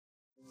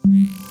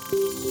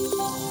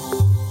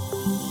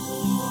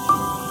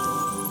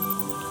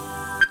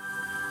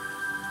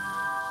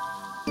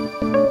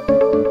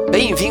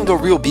Bem-vindo ao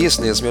Real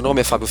Business, meu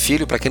nome é Fábio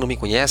Filho. Para quem não me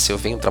conhece, eu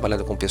venho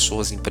trabalhando com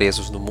pessoas e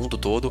empresas no mundo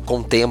todo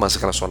com temas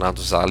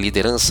relacionados à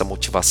liderança,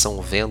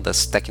 motivação,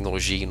 vendas,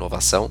 tecnologia e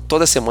inovação.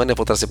 Toda semana eu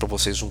vou trazer para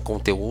vocês um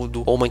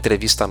conteúdo ou uma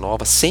entrevista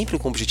nova, sempre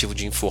com o objetivo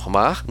de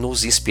informar,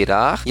 nos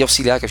inspirar e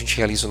auxiliar que a gente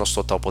realize o nosso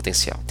total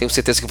potencial. Tenho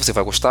certeza que você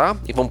vai gostar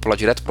e vamos pular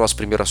direto para o nosso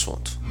primeiro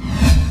assunto.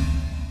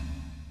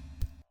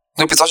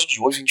 No episódio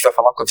de hoje a gente vai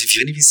falar com a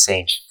Viviane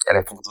Vicente. Ela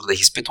é fundadora da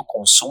Respeito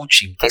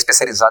Consulting, que é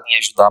especializada em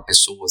ajudar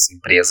pessoas e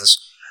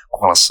empresas com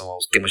relação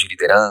aos temas de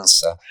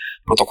liderança,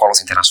 protocolos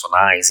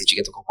internacionais,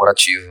 etiqueta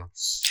corporativa.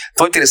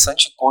 Tão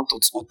interessante quanto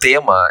o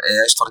tema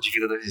é a história de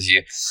vida da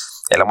Vivi.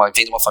 Ela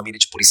vem de uma família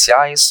de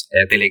policiais,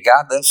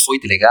 foi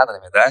delegada, na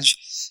verdade,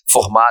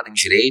 formada em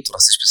Direito. Ela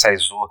se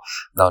especializou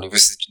na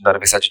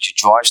Universidade de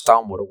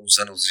Georgetown, morou alguns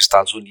anos nos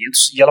Estados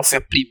Unidos, e ela foi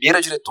a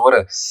primeira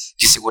diretora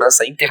de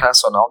segurança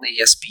internacional da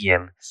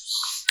ESPN.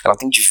 Ela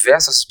tem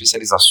diversas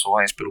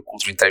especializações pelo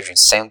Cultural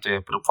Intelligence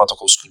Center, pelo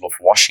Protocol School of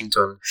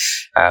Washington.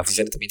 A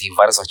Viviane também tem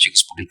vários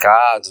artigos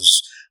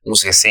publicados,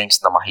 uns recentes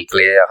na Marie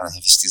Claire, na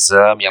revista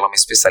Exame. Ela é uma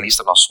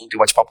especialista no assunto e um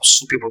bate-papo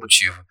super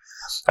produtivo.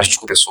 A gente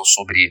conversou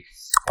sobre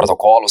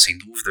protocolo, sem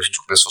dúvida, a gente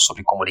conversou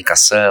sobre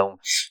comunicação,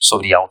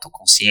 sobre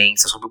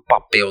autoconsciência, sobre o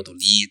papel do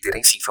líder,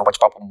 enfim, foi um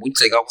bate-papo muito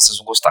legal, vocês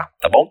vão gostar,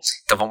 tá bom?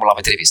 Então vamos lá para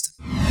a entrevista.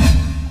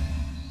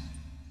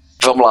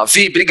 Vamos lá,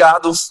 Vi,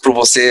 obrigado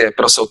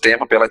pelo seu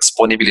tempo, pela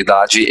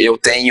disponibilidade. Eu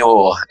tenho,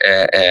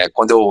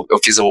 quando eu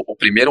fiz o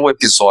primeiro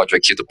episódio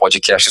aqui do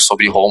podcast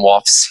sobre home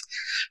office,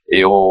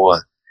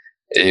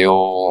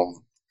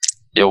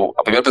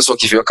 a primeira pessoa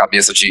que veio à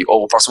cabeça de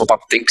o próximo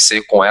papo tem que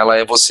ser com ela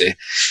é você.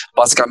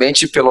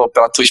 Basicamente pela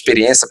tua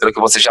experiência, pelo que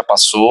você já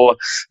passou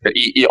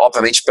e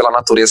obviamente pela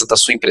natureza da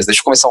sua empresa. Deixa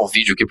eu começar o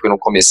vídeo aqui porque eu não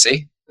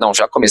comecei. Não,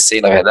 já comecei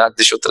na verdade.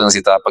 Deixa eu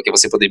transitar para que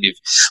você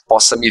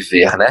possa me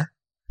ver, né?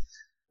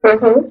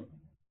 Uhum.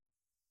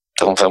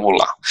 Então vamos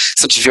lá.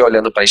 Se eu estiver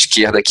olhando para a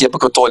esquerda aqui é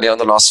porque eu estou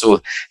olhando o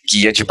nosso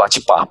guia de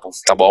bate-papo,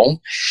 tá bom?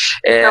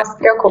 Não se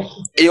preocupe.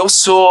 Eu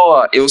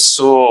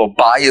sou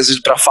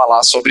biased para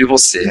falar sobre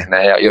você,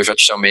 né? Eu já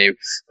te chamei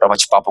para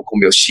bate-papo com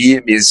meus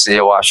times.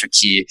 Eu acho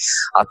que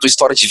a tua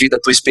história de vida,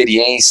 a tua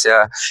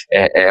experiência,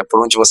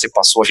 por onde você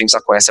passou, a gente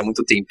já conhece há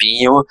muito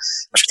tempinho.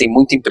 Acho que tem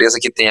muita empresa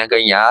que tem a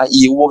ganhar.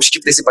 E o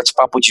objetivo desse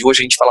bate-papo de hoje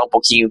é a gente falar um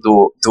pouquinho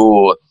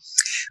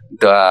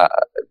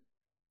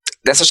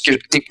dessas que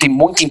tem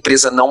muita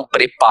empresa não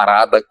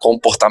preparada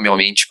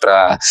comportamentalmente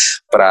para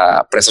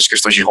essas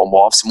questões de home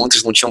office.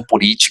 Muitas não tinham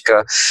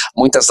política,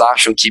 muitas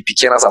acham que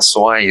pequenas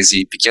ações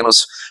e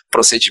pequenos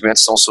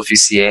procedimentos são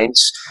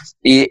suficientes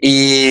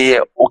e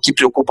o que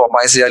preocupa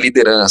mais é a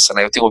liderança,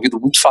 né? Eu tenho ouvido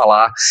muito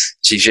falar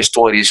de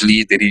gestores,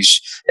 líderes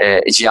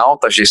de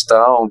alta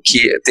gestão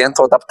que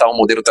tentam adaptar um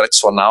modelo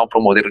tradicional para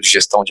um modelo de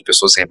gestão de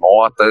pessoas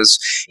remotas.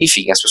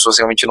 Enfim, as pessoas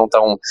realmente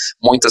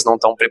muitas não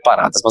estão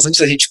preparadas. Mas antes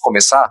da gente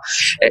começar,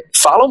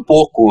 fala um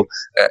pouco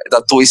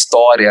da tua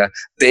história,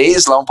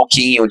 desde lá um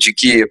pouquinho de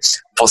que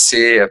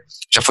você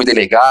já foi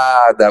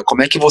delegada,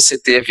 como é que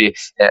você teve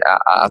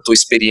a tua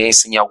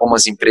experiência em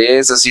algumas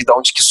empresas e de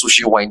onde que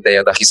surgiu a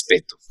ideia da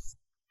Respeito?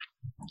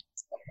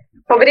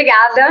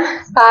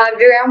 Obrigada,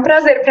 Fábio. É um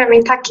prazer para mim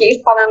estar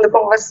aqui falando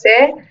com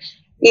você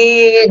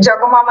e, de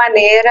alguma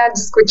maneira,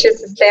 discutir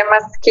esses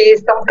temas que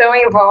estão tão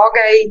em voga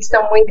e que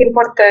são muito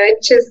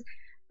importantes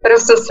para o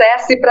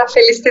sucesso e para a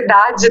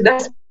felicidade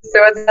das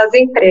pessoas e das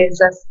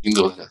empresas. Sem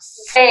dúvida.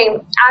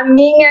 Bem, a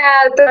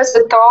minha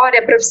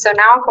trajetória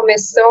profissional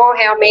começou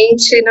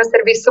realmente no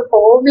serviço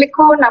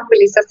público, na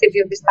Polícia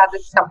Civil do Estado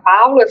de São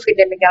Paulo. Eu fui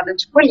delegada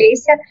de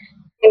polícia,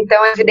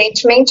 então,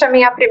 evidentemente, a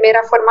minha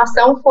primeira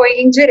formação foi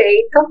em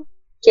Direito,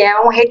 que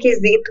é um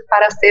requisito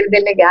para ser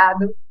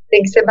delegado,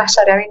 tem que ser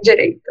bacharel em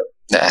Direito.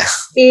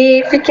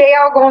 E fiquei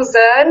alguns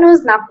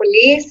anos na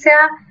polícia,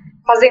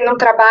 fazendo um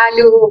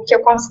trabalho que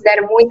eu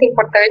considero muito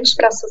importante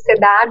para a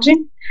sociedade,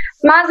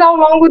 mas ao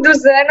longo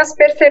dos anos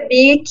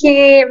percebi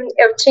que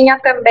eu tinha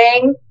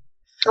também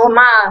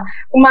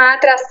uma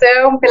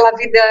atração pela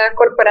vida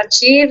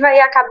corporativa e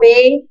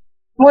acabei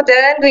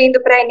mudando,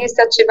 indo para a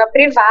iniciativa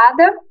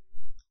privada,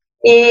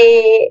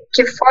 e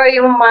que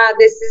foi uma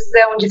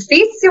decisão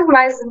difícil,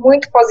 mas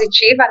muito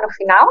positiva no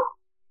final,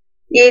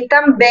 e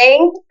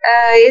também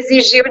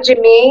exigiu de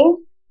mim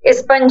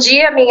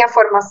expandir a minha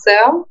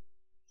formação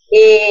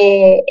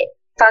e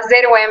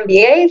fazer o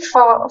MBA,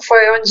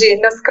 foi onde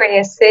nos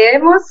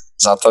conhecemos.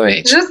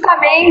 Exatamente.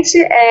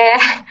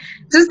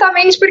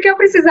 Justamente porque eu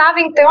precisava,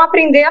 então,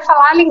 aprender a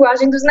falar a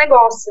linguagem dos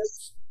negócios.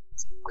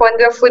 Quando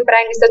eu fui para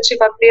a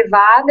iniciativa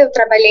privada, eu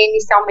trabalhei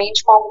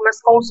inicialmente com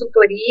algumas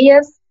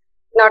consultorias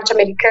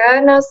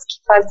norte-americanas que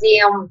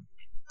faziam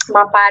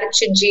uma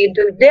parte de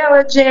due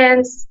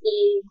diligence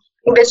e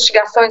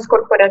investigações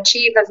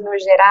corporativas no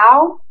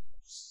geral.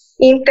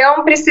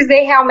 Então,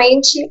 precisei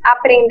realmente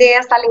aprender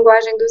essa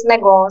linguagem dos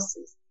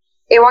negócios.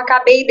 Eu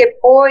acabei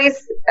depois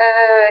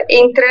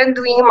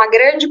entrando em uma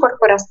grande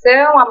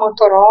corporação, a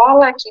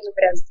Motorola, aqui no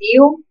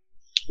Brasil,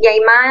 e aí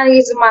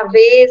mais uma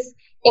vez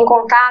em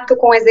contato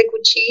com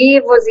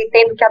executivos e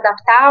tendo que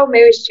adaptar o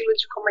meu estilo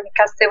de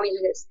comunicação e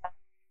gestão.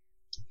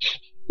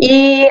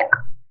 E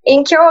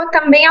em que eu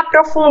também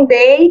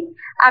aprofundei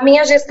a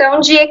minha gestão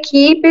de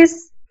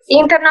equipes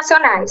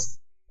internacionais.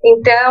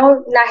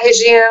 Então, na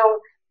região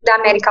da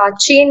América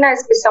Latina,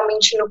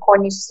 especialmente no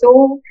Cone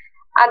Sul,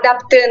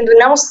 adaptando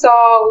não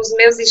só os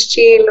meus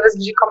estilos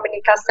de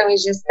comunicação e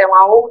gestão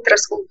a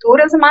outras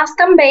culturas, mas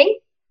também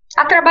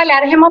a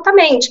trabalhar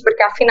remotamente,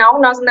 porque afinal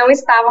nós não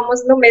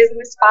estávamos no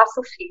mesmo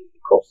espaço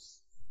físico.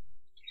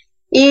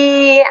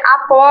 E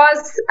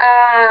após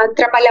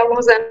trabalhar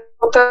alguns anos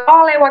no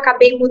Motorola, eu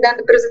acabei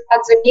mudando para os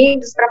Estados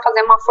Unidos para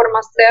fazer uma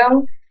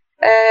formação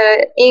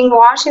em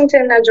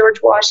Washington, na George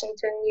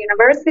Washington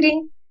University,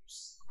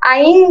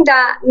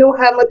 ainda no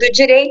ramo do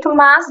direito,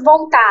 mas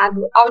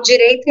voltado ao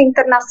direito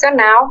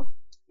internacional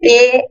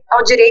e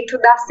ao direito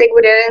da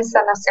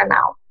segurança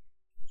nacional.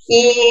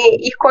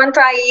 E quanto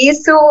a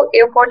isso,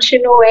 eu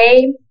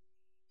continuei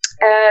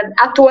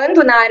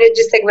atuando na área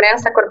de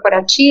segurança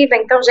corporativa,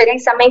 então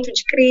gerenciamento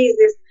de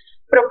crises,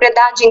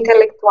 propriedade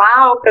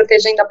intelectual,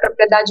 protegendo a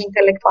propriedade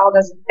intelectual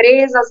das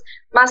empresas,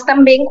 mas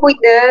também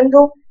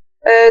cuidando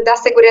da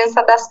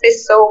segurança das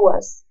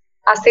pessoas.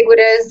 A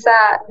segurança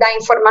da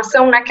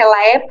informação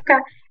naquela época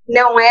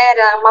não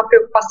era uma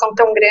preocupação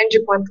tão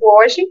grande quanto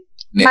hoje,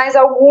 mas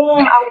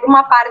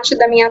alguma parte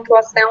da minha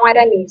atuação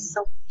era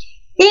nisso.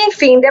 E,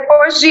 enfim,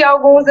 depois de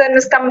alguns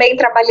anos também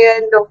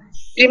trabalhando,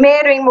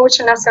 primeiro em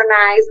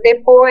multinacionais,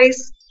 depois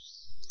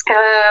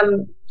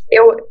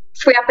eu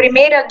fui a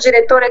primeira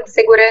diretora de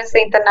segurança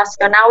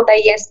internacional da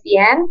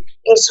ESPN,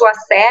 em sua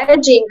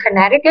sede em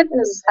Connecticut,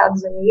 nos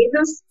Estados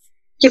Unidos,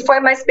 que foi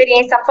uma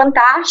experiência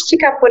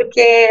fantástica,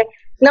 porque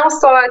não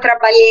só eu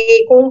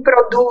trabalhei com um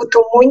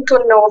produto muito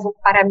novo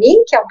para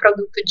mim, que é um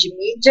produto de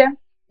mídia,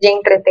 de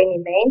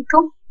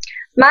entretenimento,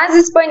 mas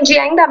expandi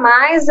ainda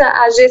mais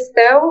a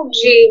gestão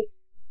de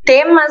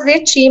temas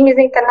e times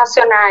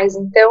internacionais.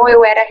 Então,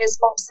 eu era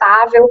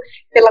responsável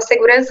pela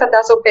segurança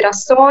das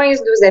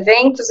operações, dos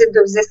eventos e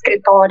dos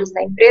escritórios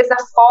da empresa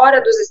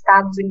fora dos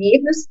Estados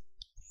Unidos,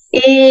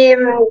 e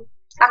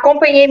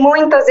acompanhei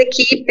muitas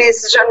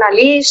equipes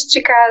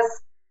jornalísticas,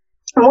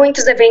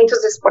 muitos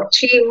eventos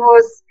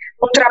esportivos,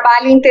 um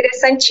trabalho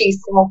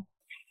interessantíssimo.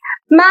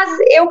 Mas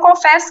eu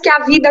confesso que a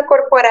vida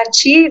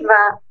corporativa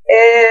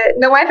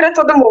não é para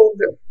todo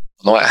mundo.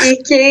 Não é. E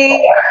que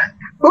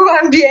o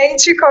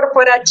ambiente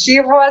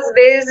corporativo, às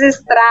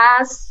vezes,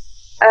 traz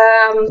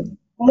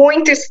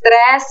muito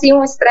estresse, e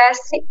um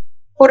estresse,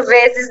 por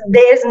vezes,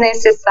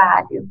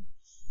 desnecessário.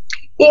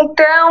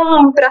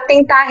 Então, para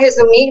tentar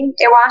resumir,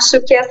 eu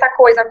acho que essa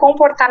coisa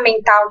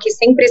comportamental que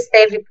sempre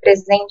esteve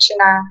presente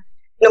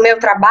no meu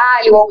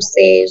trabalho, ou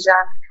seja,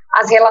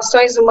 as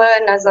relações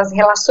humanas, as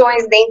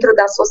relações dentro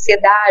da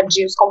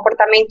sociedade, os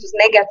comportamentos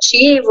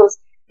negativos,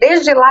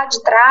 desde lá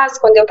de trás,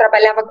 quando eu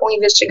trabalhava com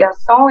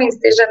investigações,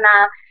 seja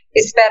na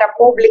esfera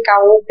pública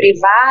ou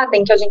privada,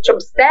 em que a gente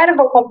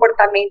observa o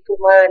comportamento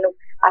humano,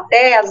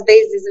 até às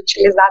vezes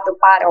utilizado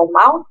para o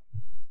mal.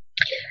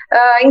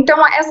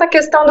 Então, essa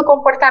questão do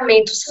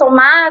comportamento,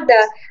 somada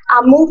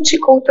à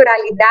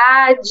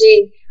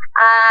multiculturalidade,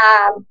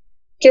 à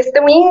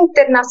questão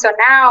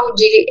internacional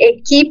de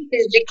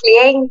equipes, de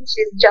clientes,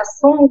 de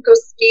assuntos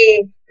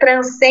que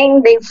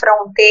transcendem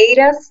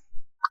fronteiras,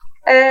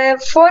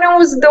 foram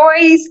os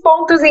dois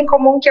pontos em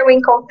comum que eu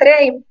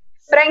encontrei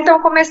para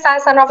então começar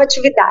essa nova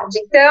atividade.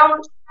 Então,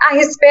 a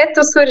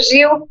Respeto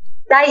surgiu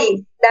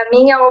daí, da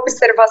minha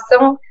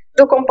observação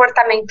do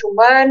comportamento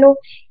humano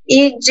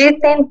e de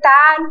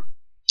tentar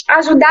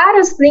ajudar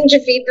os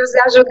indivíduos,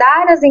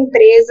 ajudar as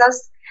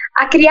empresas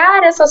a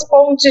criar essas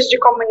pontes de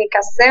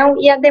comunicação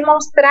e a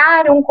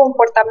demonstrar um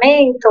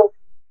comportamento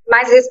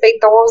mais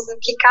respeitoso,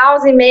 que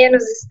cause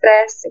menos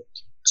estresse,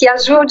 que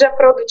ajude a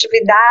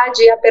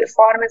produtividade e a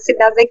performance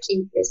das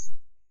equipes.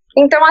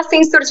 Então,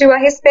 assim surgiu a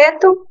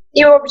Respeto,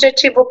 e o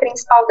objetivo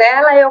principal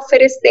dela é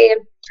oferecer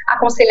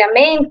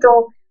aconselhamento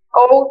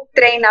ou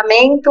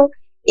treinamento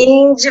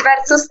em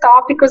diversos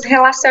tópicos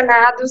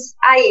relacionados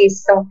a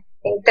isso.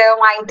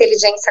 Então, a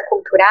inteligência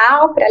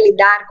cultural, para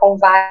lidar com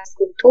várias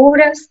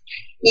culturas,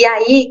 e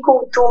aí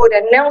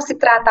cultura não se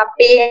trata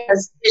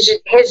apenas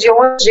de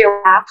regiões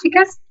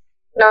geográficas,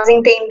 nós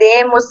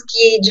entendemos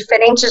que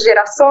diferentes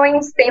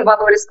gerações têm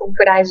valores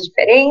culturais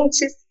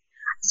diferentes,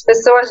 as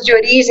pessoas de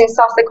origens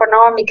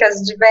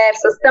socioeconômicas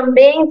diversas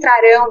também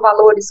trarão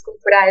valores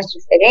culturais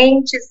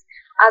diferentes,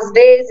 às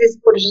vezes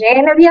por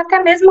gênero e até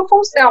mesmo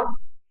função.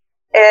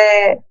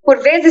 Por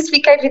vezes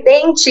fica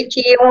evidente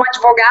que um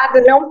advogado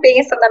não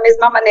pensa da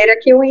mesma maneira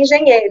que um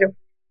engenheiro,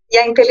 e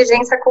a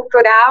inteligência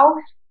cultural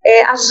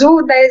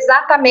ajuda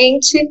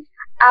exatamente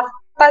a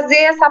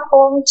fazer essa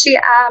ponte,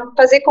 a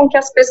fazer com que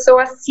as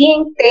pessoas se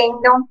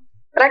entendam,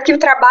 para que o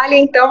trabalho,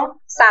 então,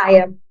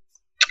 saia.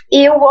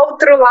 E o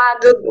outro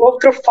lado, o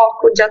outro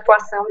foco de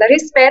atuação da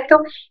Respeto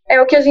é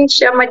o que a gente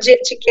chama de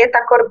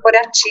etiqueta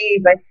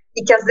corporativa,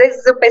 e que às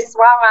vezes o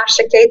pessoal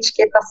acha que é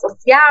etiqueta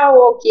social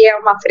ou que é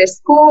uma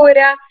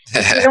frescura,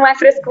 e não é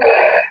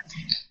frescura.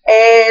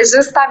 É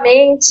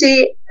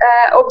justamente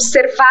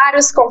observar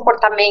os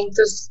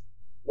comportamentos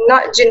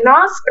de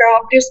nós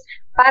próprios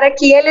para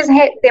que eles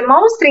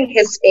demonstrem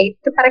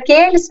respeito, para que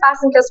eles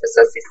façam que as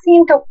pessoas se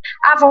sintam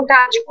à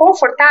vontade,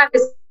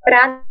 confortáveis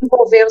para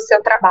desenvolver o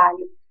seu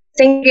trabalho,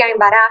 sem criar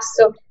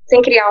embaraço,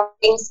 sem criar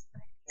ofensa,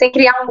 sem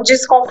criar um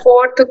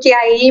desconforto que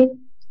aí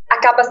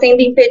acaba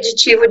sendo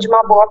impeditivo de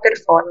uma boa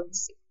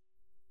performance.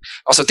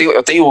 Nossa,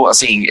 eu tenho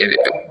assim,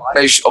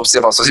 várias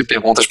observações e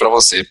perguntas para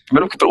você.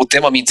 Primeiro, que o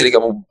tema me intriga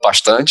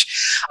bastante.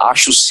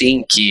 Acho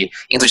sim que,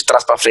 indo de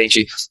trás para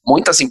frente,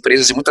 muitas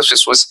empresas e muitas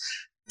pessoas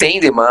têm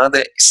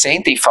demanda,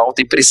 sentem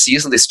falta e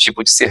precisam desse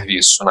tipo de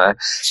serviço, né?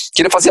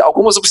 Queria fazer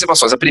algumas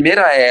observações. A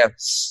primeira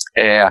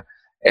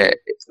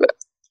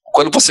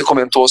quando você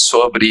comentou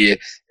sobre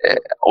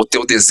o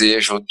teu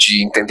desejo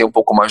de entender um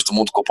pouco mais do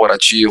mundo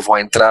corporativo,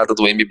 a entrada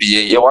do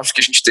MBA, eu acho que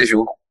a gente teve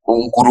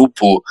um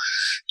grupo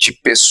de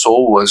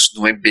pessoas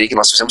no MBA que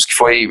nós fizemos que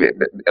foi,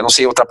 eu não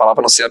sei outra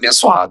palavra, não ser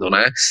abençoado,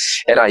 né?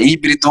 Era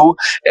híbrido,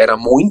 era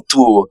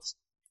muito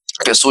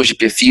pessoas de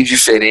perfis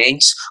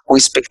diferentes, com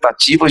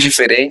expectativas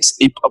diferentes,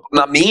 e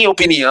na minha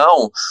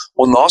opinião,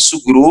 o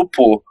nosso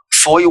grupo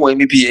foi o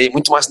MBA,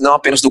 muito mais não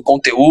apenas do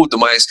conteúdo,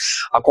 mas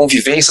a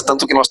convivência,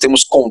 tanto que nós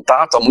temos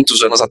contato há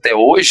muitos anos até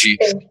hoje,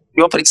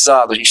 e o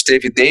aprendizado. A gente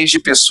teve desde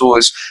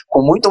pessoas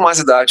com muito mais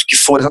idade que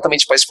foram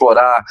exatamente para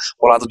explorar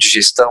o lado de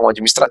gestão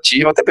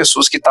administrativa, até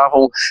pessoas que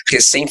estavam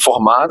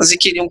recém-formadas e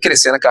queriam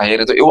crescer na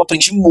carreira. Então, eu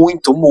aprendi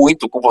muito,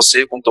 muito com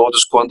você, com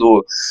todos,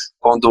 quando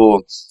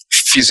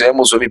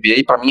fizemos o MBA,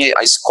 e para mim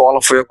a escola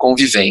foi a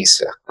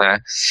convivência, né?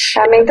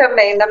 Para mim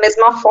também, da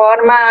mesma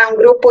forma, um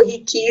grupo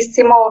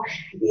riquíssimo,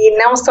 e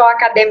não só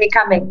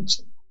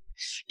academicamente.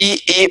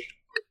 E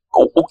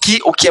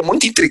o que é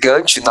muito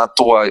intrigante na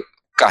tua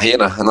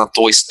carreira, na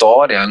tua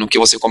história, no que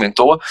você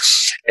comentou,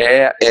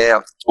 é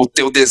o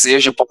teu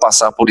desejo por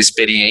passar por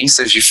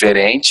experiências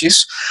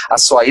diferentes, a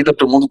sua ida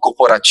para o mundo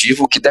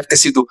corporativo, que deve ter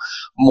sido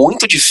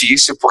muito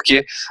difícil,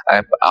 porque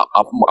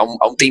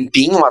há um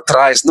tempinho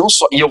atrás, não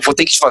só, e eu vou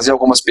ter que te fazer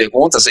algumas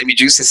perguntas, aí me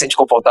diga se você se sente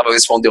confortável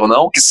responder ou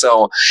não, que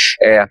são,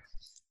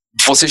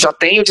 você já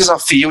tem o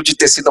desafio de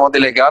ter sido uma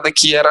delegada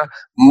que era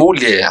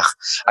mulher,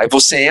 aí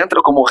você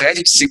entra como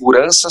head de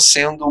segurança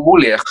sendo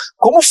mulher.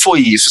 Como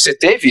foi isso? Você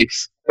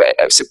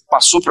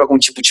passou por algum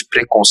tipo de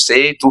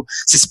preconceito?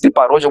 Você se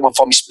preparou de alguma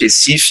forma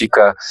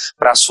específica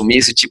para assumir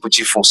esse tipo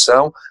de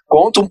função?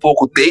 Conta um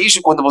pouco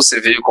desde quando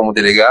você veio como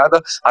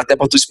delegada até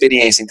para a tua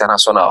experiência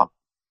internacional.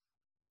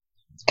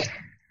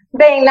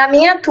 Bem, na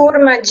minha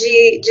turma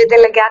de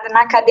delegada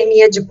na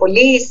academia de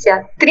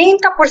polícia,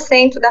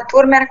 30% da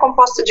turma era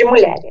composta de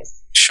mulheres.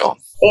 Show.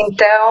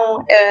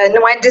 Então,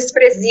 não é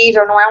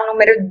desprezível, não é um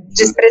número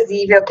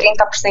desprezível,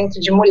 30%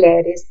 de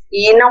mulheres.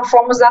 E não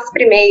fomos as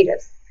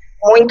primeiras.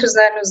 Muitos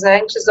anos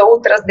antes,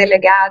 outras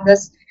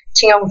delegadas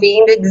tinham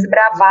vindo e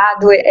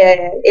desbravado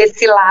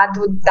esse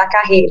lado da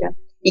carreira,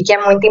 e que é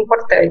muito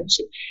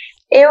importante.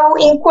 Eu,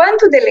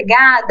 enquanto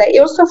delegada,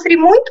 eu sofri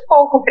muito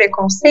pouco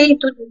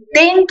preconceito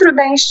dentro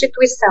da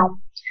instituição,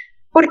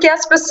 porque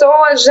as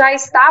pessoas já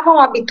estavam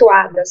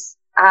habituadas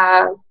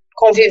a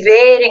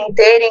conviverem,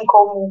 terem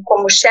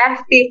como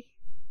chefe,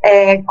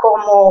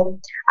 como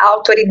a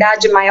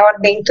autoridade maior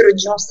dentro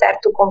de um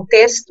certo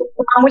contexto,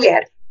 uma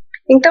mulher.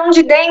 Então,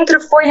 de dentro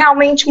foi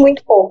realmente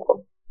muito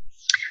pouco.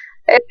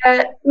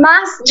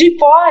 Mas, de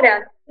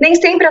fora, nem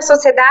sempre a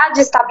sociedade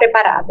está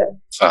preparada.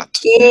 Fato.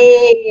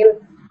 E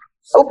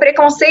o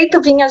preconceito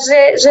vinha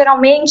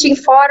geralmente em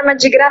forma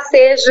de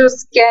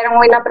gracejos que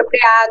eram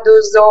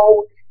inapropriados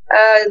ou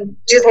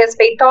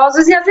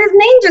desrespeitosos, e às vezes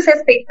nem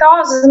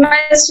desrespeitosos,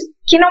 mas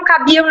que não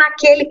cabiam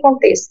naquele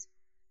contexto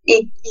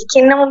e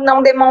que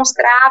não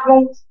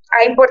demonstravam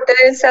a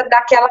importância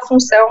daquela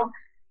função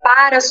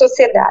para a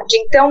sociedade.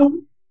 Então,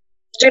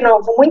 de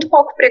novo, muito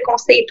pouco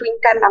preconceito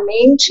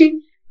internamente,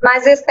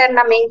 mas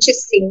externamente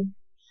sim.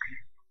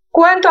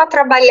 Quanto a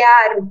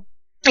trabalhar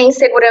em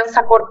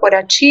segurança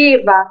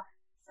corporativa,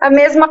 a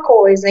mesma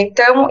coisa.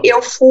 Então,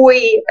 eu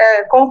fui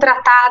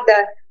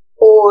contratada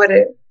por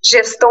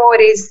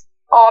gestores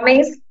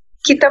homens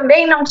que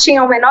também não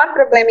tinham o menor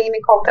problema em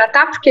me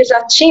contratar, porque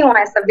já tinham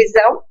essa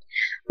visão,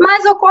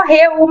 mas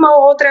ocorreu uma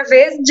ou outra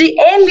vez de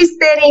eles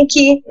terem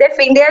que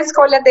defender a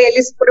escolha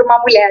deles por uma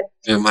mulher.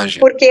 Eu imagino.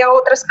 Porque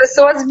outras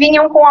pessoas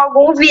vinham com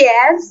algum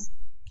viés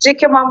de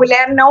que uma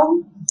mulher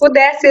não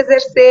pudesse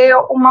exercer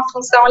uma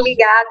função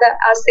ligada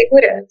à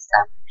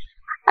segurança.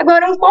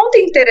 Agora, um ponto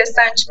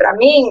interessante para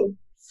mim,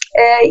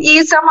 e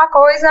isso é uma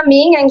coisa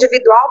minha,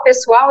 individual,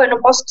 pessoal, eu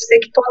não posso dizer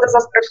que todas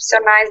as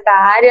profissionais da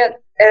área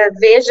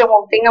vejam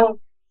ou tenham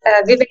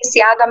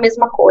vivenciado a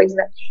mesma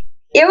coisa.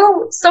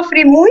 Eu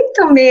sofri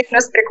muito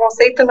menos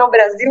preconceito no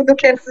Brasil do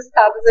que nos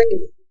Estados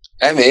Unidos.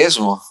 É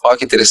mesmo? Olha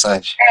que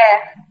interessante.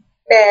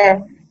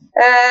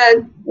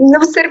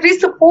 No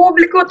serviço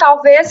público,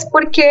 talvez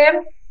porque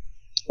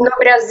no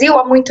Brasil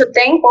há muito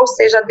tempo, ou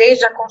seja,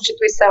 desde a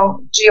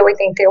Constituição de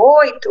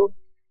 88,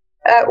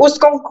 os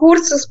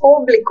concursos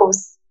públicos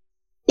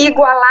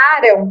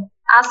igualaram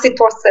a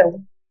situação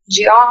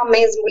de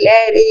homens,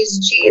 mulheres,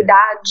 de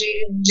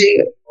idade,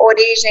 de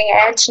origem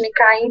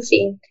étnica,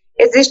 enfim.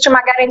 Existe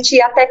uma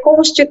garantia até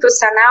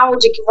constitucional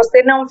de que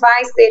você não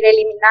vai ser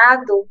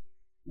eliminado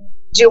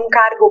de um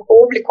cargo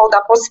público ou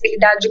da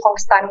possibilidade de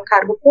conquistar um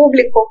cargo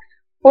público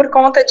por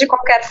conta de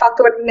qualquer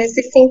fator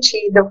nesse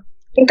sentido.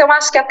 Então,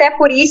 acho que até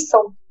por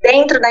isso,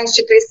 dentro da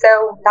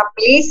instituição da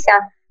polícia,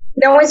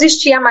 não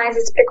existia mais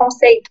esse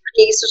preconceito,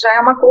 porque isso já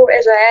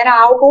era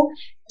algo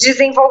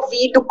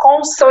desenvolvido,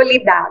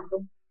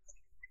 consolidado.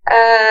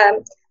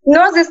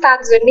 Nos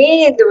Estados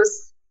Unidos,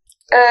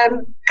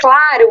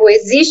 claro,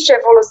 existe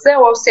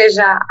evolução, ou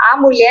seja, há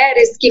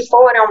mulheres que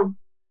foram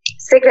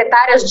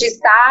secretárias de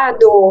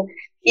Estado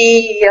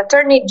e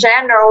Attorney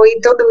General e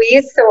tudo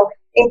isso.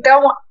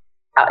 Então,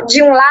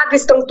 de um lado,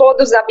 estão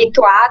todos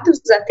habituados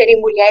a terem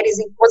mulheres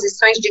em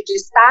posições de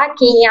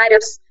destaque em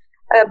áreas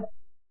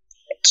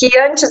que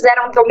antes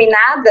eram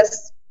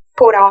dominadas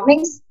por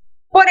homens.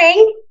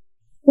 Porém,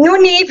 no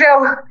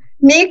nível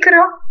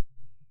micro,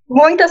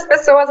 muitas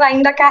pessoas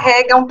ainda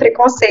carregam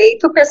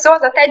preconceito,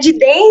 pessoas até de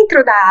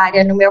dentro da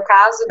área, no meu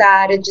caso, da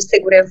área de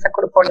segurança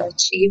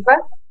corporativa,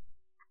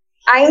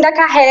 ainda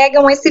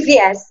carregam esse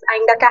viés,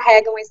 ainda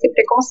carregam esse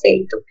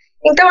preconceito.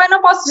 Então, eu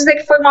não posso dizer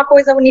que foi uma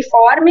coisa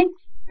uniforme,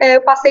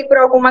 eu passei por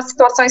algumas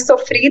situações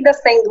sofridas,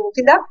 sem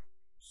dúvida,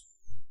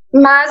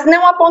 mas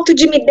não a ponto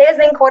de me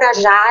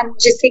desencorajar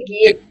de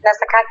seguir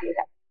nessa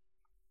carreira.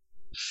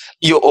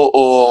 E,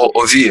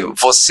 Vi,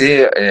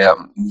 você,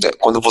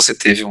 quando você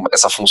teve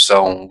essa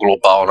função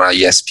global na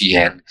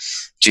ESPN,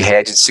 de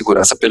rede de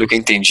segurança, pelo que eu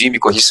entendi, me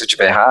corrija se eu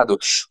estiver errado,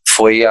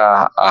 foi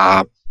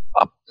a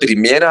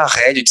primeira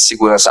rede de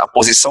segurança, a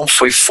posição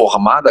foi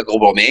formada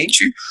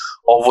globalmente,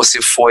 ou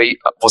você foi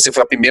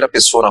a primeira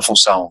pessoa na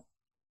função?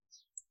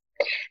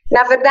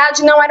 Na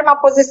verdade, não era uma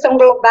posição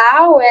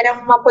global, era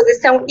uma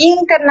posição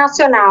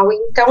internacional.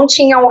 Então,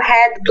 tinha um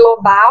head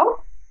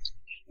global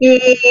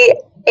e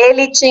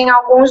ele tinha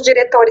alguns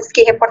diretores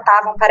que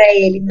reportavam para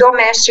ele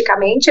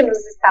domesticamente nos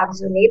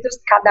Estados Unidos,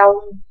 cada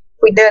um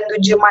cuidando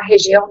de uma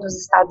região dos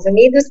Estados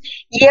Unidos,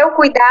 e eu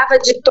cuidava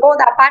de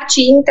toda a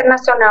parte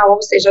internacional,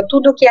 ou seja,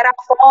 tudo que era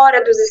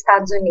fora dos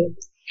Estados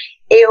Unidos.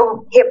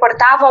 Eu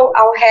reportava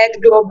ao head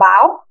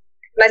global,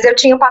 mas eu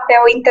tinha um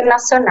papel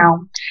internacional.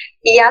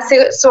 E a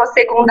sua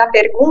segunda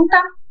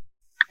pergunta,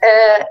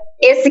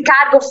 esse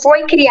cargo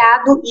foi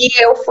criado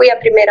e eu fui a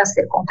primeira a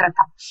ser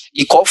contratada.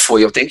 E qual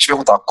foi? Eu tenho que te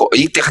perguntar,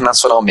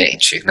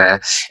 internacionalmente, né?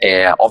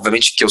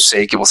 Obviamente que eu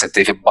sei que você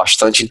teve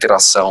bastante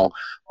interação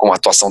com a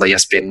atuação da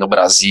ESPN no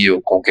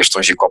Brasil, com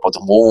questões de Copa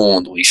do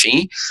Mundo,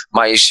 enfim,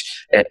 mas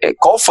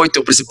qual foi o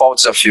teu principal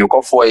desafio?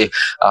 Qual foi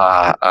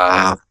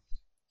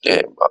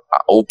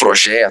o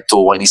projeto,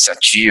 ou a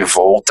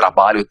iniciativa, ou o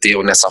trabalho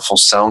teu nessa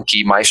função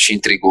que mais te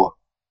intrigou?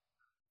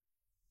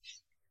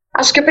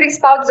 Acho que o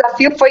principal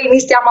desafio foi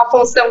iniciar uma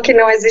função que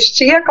não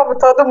existia, como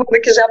todo mundo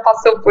que já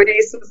passou por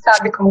isso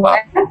sabe como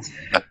é.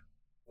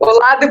 O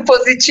lado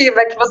positivo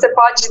é que você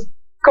pode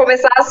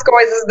começar as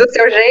coisas do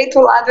seu jeito,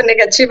 o lado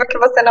negativo é que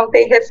você não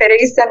tem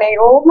referência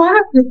nenhuma,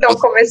 então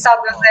começar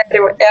do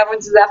zero é um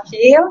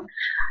desafio.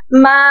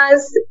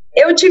 Mas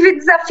eu tive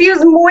desafios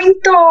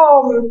muito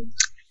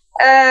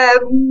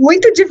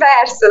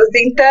diversos,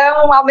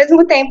 então, ao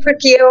mesmo tempo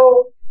que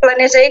eu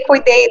planejei e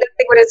cuidei da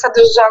segurança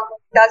dos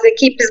jogos das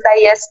equipes da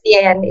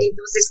ESPN e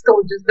dos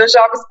estúdios dos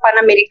Jogos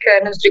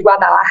Pan-Americanos de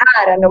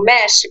Guadalajara, no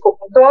México,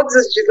 com todos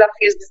os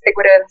desafios de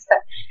segurança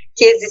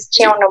que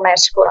existiam no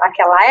México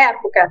naquela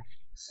época,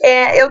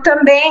 eu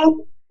também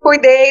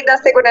cuidei da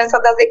segurança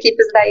das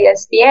equipes da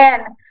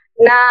ESPN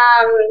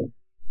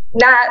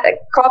na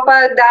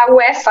Copa da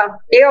UEFA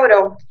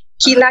Euro,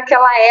 que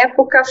naquela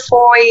época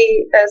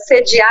foi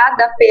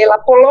sediada pela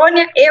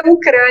Polônia e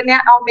Ucrânia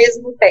ao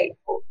mesmo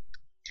tempo.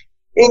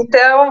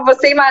 Então,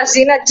 você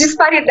imagina a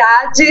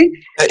disparidade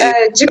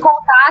de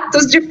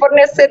contatos, de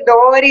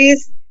fornecedores,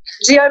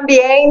 de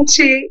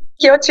ambiente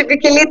que eu tive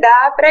que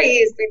lidar para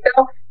isso.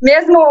 Então,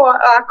 mesmo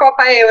a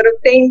Copa Euro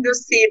tendo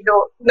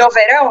sido no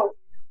verão,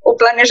 o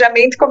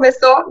planejamento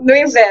começou no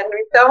inverno.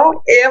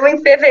 Então, eu em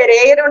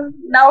fevereiro,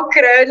 na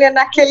Ucrânia,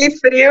 naquele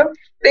frio,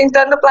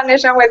 tentando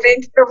planejar um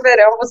evento para o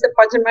verão, você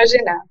pode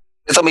imaginar.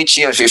 Você também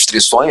tinha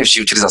restrições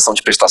de utilização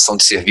de prestação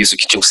de serviço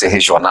que tinham que ser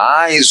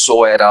regionais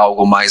ou era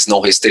algo mais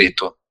não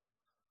restrito?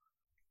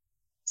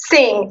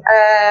 Sim,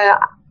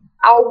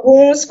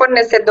 alguns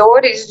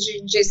fornecedores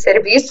de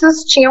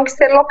serviços tinham que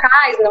ser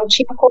locais, não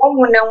tinha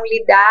como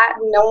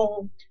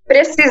não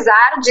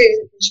precisar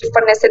de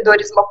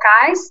fornecedores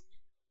locais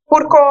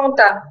por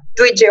conta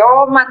do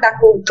idioma, da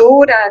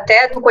cultura,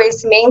 até do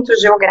conhecimento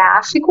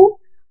geográfico,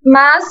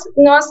 mas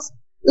nós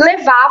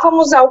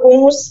levávamos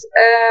alguns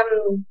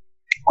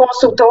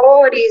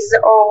consultores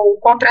ou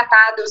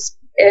contratados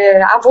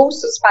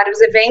avulsos para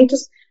os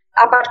eventos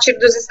a partir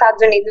dos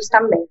Estados Unidos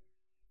também.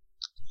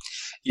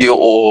 E eu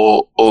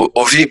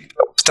ouvi,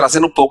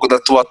 trazendo um pouco da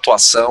tua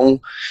atuação,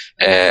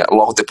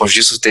 logo depois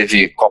disso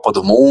teve Copa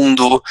do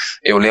Mundo,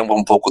 eu lembro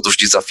um pouco dos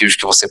desafios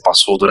que você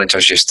passou durante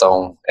a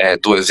gestão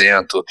do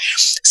evento.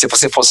 Se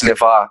você fosse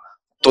levar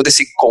todo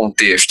esse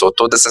contexto,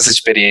 toda essa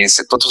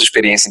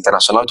experiência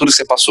internacional, tudo que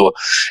você passou,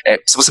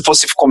 se você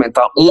fosse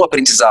comentar um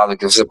aprendizado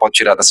que você pode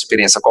tirar dessa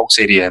experiência, qual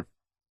seria?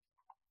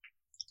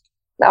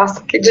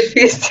 Nossa, que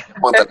difícil.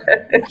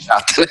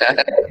 Chato,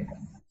 né?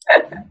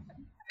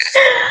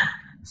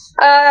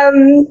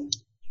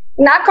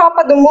 Na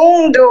Copa do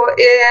Mundo,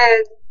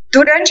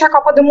 durante a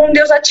Copa do Mundo,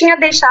 eu já tinha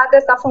deixado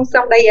essa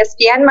função da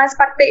ESPN, mas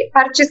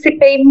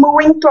participei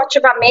muito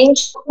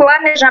ativamente no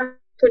planejamento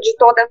de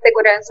toda a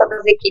segurança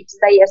das equipes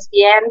da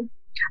ESPN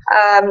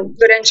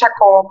durante a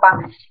Copa.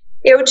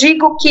 Eu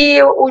digo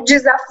que o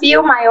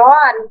desafio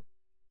maior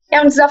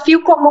é um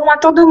desafio comum a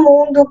todo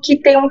mundo que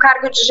tem um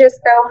cargo de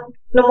gestão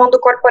no mundo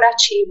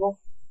corporativo,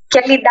 que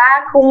é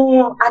lidar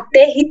com a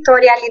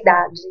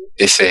territorialidade.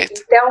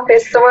 Perfeito. Então,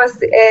 pessoas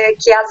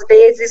que às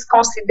vezes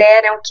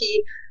consideram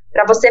que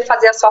para você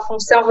fazer a sua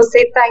função, você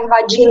está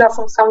invadindo a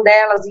função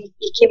delas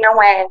e que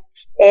não é.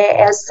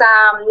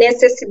 Essa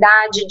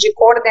necessidade de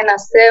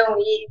coordenação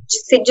e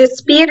de se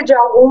despir de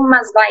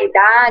algumas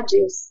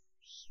vaidades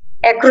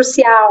é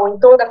crucial em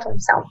toda a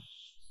função.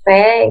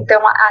 Né?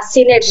 Então, a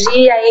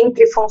sinergia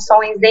entre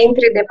funções,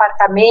 entre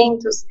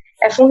departamentos,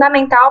 é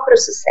fundamental para o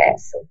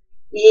sucesso.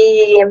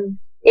 E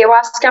eu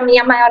acho que a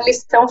minha maior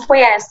lição foi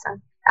essa,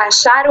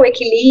 achar o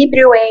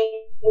equilíbrio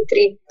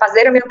entre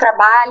fazer o meu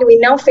trabalho e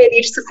não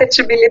ferir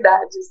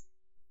suscetibilidades.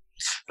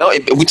 Não, é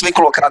muito bem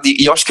colocado,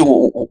 e eu acho que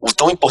o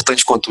tão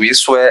importante quanto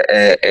isso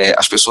é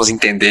as pessoas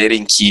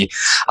entenderem que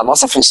a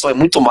nossa função é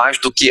muito mais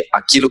do que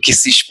aquilo que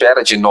se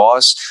espera de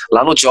nós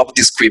lá no job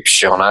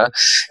description, né?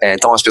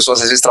 Então as pessoas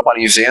às vezes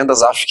trabalham em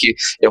vendas, acham que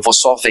eu vou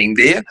só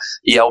vender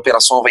e a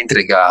operação vai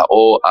entregar,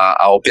 ou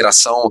a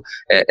operação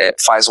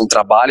faz um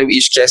trabalho e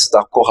esquece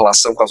da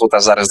correlação com as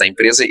outras áreas da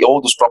empresa ou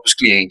dos próprios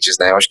clientes,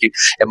 né? Eu acho que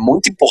é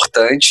muito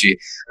importante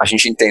a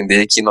gente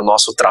entender que no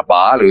nosso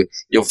trabalho,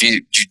 eu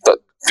vi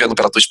vendo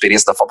pela tua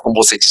experiência, da forma como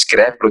você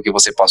descreve, pelo que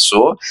você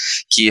passou,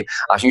 que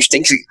a gente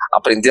tem que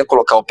aprender a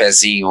colocar o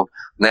pezinho,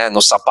 né,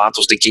 nos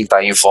sapatos de quem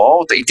está em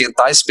volta e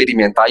tentar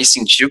experimentar e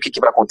sentir o que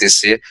vai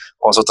acontecer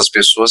com as outras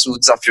pessoas no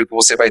desafio que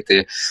você vai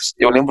ter.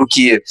 Eu lembro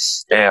que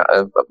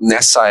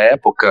nessa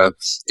época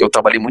eu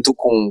trabalhei muito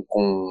com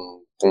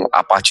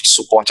a parte de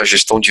suporte à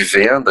gestão de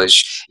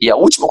vendas, e a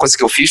última coisa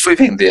que eu fiz foi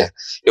vender.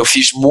 Eu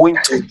fiz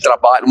muito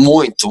trabalho,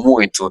 muito.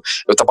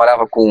 Eu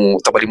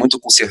trabalhei muito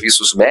com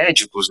serviços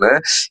médicos,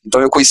 né?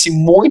 Então eu conheci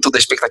muito da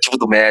expectativa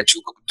do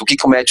médico, do que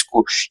o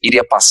médico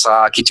iria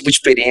passar, que tipo de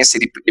experiência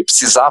ele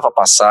precisava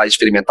passar,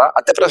 experimentar,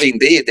 até para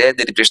vender a ideia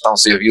dele prestar um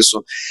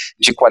serviço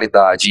de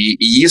qualidade.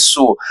 E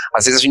isso,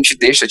 às vezes, a gente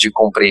deixa de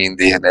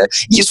compreender, né?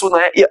 Isso não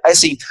é,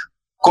 assim,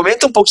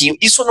 comenta um pouquinho,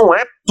 isso não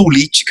é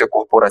política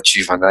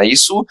corporativa, né?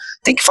 Isso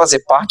tem que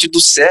fazer parte do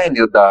cerne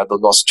do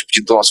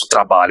nosso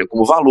trabalho,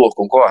 como valor,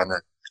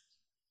 concorda?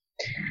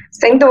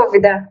 Sem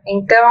dúvida.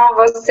 Então,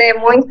 você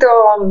muito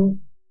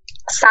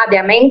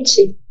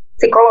sabiamente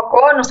se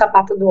colocou no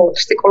sapato do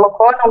outro, se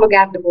colocou no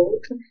lugar do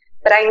outro,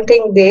 para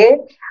entender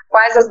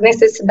quais as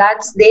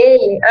necessidades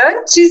dele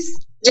antes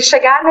de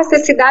chegar à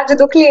necessidade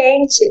do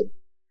cliente.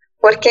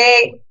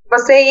 Porque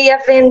você ia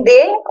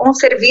vender um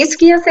serviço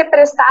que ia ser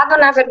prestado,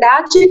 na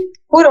verdade,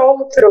 por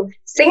outro.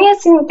 Sem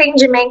esse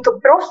entendimento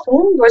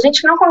profundo, a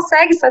gente não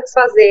consegue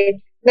satisfazer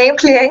nem o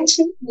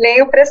cliente, nem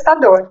o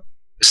prestador.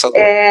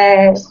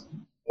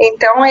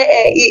 Então,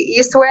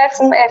 isso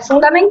é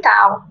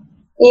fundamental.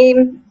 E,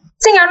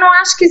 sim, eu não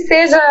acho que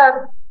seja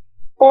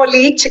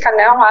política,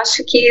 não.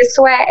 Acho que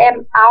isso é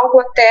algo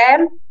até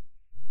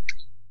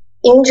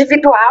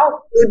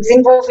individual, o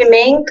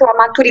desenvolvimento, a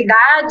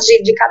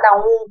maturidade de cada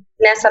um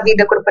nessa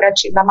vida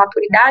corporativa, a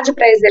maturidade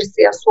para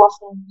exercer a sua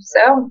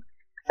função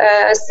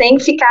sem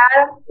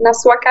ficar na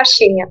sua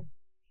caixinha.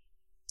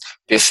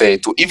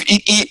 Perfeito.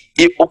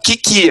 E o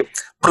que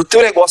para o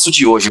teu negócio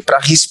de hoje, para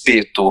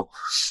Rispeto,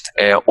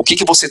 o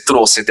que você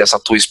trouxe dessa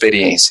tua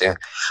experiência?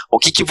 O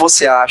que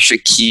você acha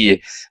que...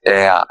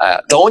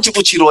 de onde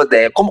você tirou a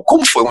ideia?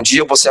 Como foi? Um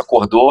dia você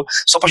acordou,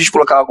 só para a gente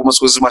colocar algumas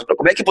coisas mais...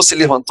 Como é que você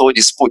levantou e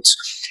disse, putz,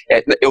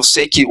 eu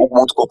sei que o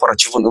mundo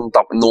corporativo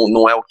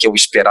não é o que eu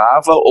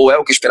esperava, ou é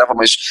o que eu esperava,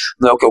 mas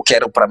não é o que eu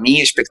quero para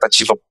minha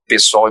expectativa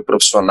pessoal e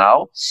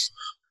profissional.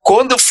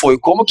 Quando foi?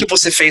 Como que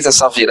você fez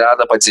essa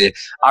virada para dizer,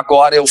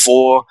 agora eu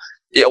vou...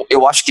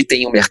 Eu acho que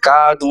tem um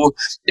mercado,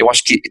 eu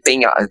acho que tem,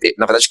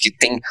 na verdade, que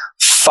tem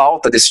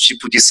falta desse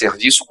tipo de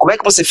serviço. Como é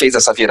que você fez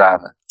essa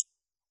virada?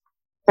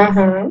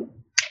 Uhum.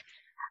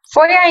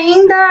 Foi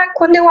ainda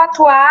quando eu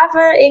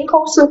atuava em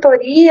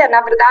consultoria.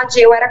 Na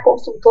verdade, eu era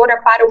consultora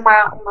para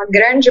uma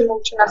grande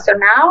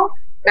multinacional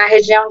na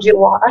região de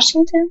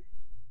Washington,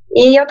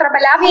 e eu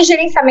trabalhava em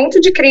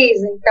gerenciamento de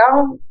crise.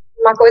 Então,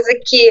 uma coisa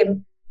que,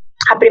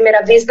 à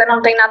primeira vista,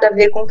 não tem nada a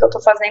ver com o que eu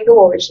estou fazendo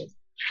hoje.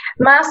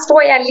 Mas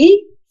foi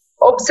ali,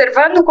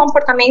 observando o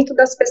comportamento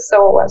das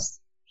pessoas,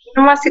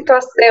 numa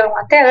situação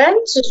até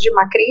antes de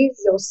uma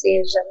crise, ou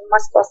seja, numa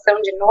situação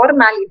de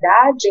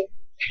normalidade,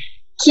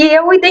 que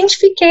eu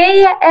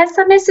identifiquei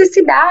essa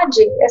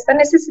necessidade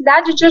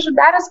de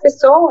ajudar as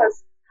pessoas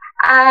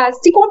a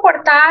se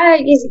comportar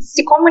e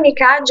se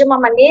comunicar de uma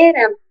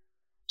maneira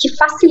que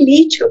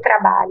facilite o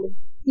trabalho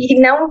e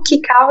não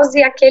que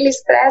cause aquele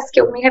estresse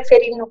que eu me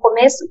referi no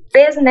começo,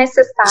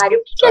 desnecessário.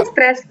 O que é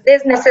estresse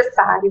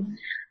desnecessário?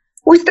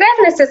 O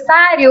estresse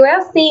necessário é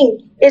assim,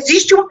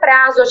 existe um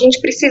prazo, a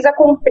gente precisa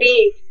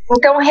cumprir,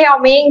 então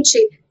realmente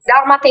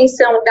dá uma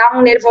tensão, dá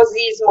um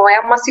nervosismo, é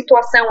uma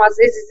situação às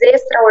vezes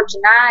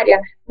extraordinária,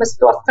 uma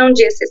situação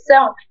de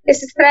exceção,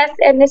 esse estresse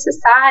é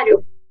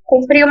necessário.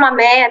 Cumprir uma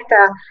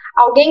meta,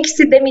 alguém que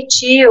se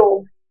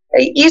demitiu,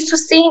 isso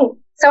sim,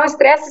 são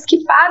estresses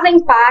que fazem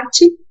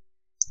parte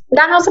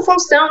da nossa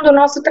função, do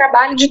nosso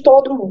trabalho, de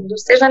todo mundo,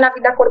 seja na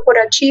vida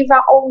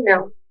corporativa ou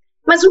não.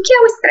 Mas o que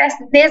é o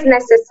estresse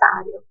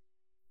desnecessário?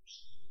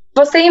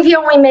 Você envia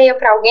um e-mail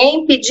para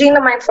alguém pedindo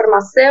uma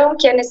informação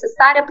que é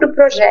necessária para o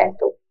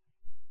projeto.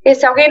 E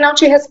se alguém não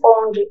te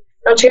responde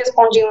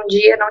em um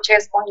dia, não te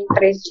responde em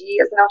 3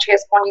 dias, não te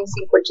responde em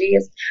 5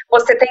 dias,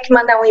 você tem que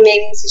mandar um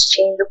e-mail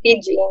insistindo,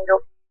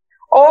 pedindo.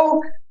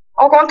 Ou,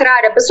 ao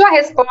contrário, a pessoa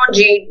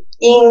responde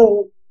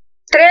em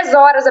 3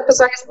 horas, a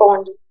pessoa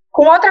responde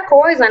com outra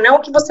coisa, não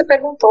o que você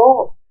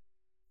perguntou.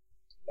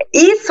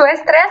 Isso é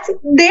estresse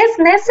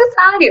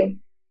desnecessário.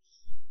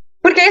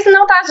 Porque isso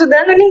não está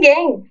ajudando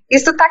ninguém.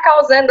 Isso está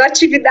causando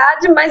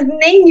atividade, mas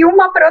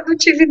nenhuma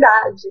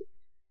produtividade.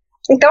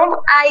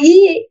 Então,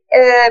 aí,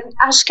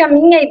 acho que a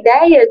minha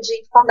ideia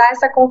de fundar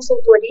essa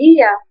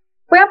consultoria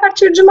foi a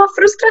partir de uma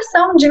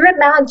frustração, de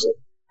verdade.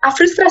 A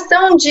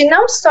frustração de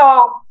não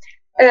só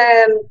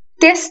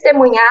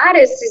testemunhar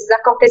esses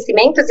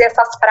acontecimentos e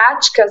essas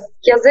práticas,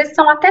 que às vezes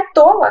são até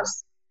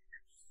tolas,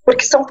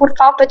 porque são por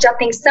falta de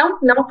atenção,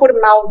 não por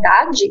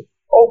maldade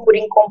ou por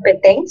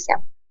incompetência,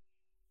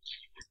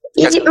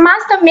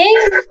 mas também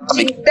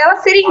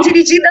delas serem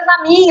dirigidas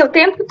a mim o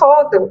tempo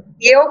todo.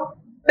 E eu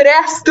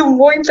presto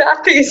muita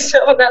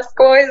atenção nas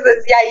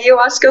coisas, e aí eu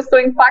acho que eu sou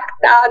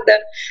impactada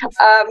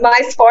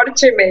mais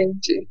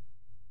fortemente.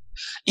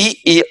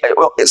 E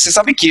você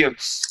sabe que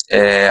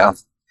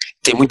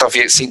tem muito a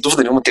ver, sem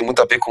dúvida nenhuma, tem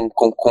muito a ver com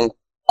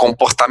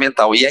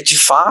comportamental, e é de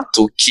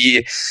fato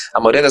que a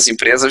maioria das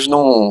empresas não,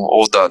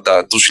 ou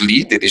dos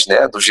líderes,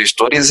 né, dos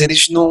gestores,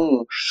 eles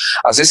não,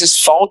 às vezes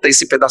falta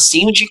esse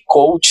pedacinho de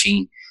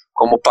coaching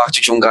como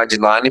parte de um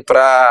guideline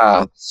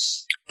para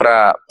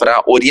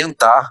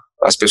orientar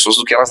as pessoas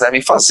do que elas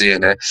devem fazer,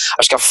 né?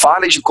 Acho que a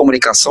falha de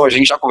comunicação, a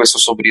gente já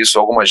conversou sobre isso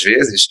algumas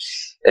vezes,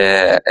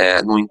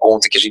 no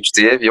encontro que a gente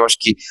teve. Eu acho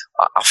que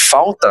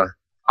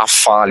a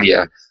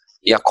falha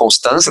e a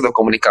constância da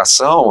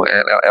comunicação,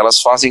 elas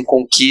fazem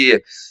com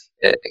que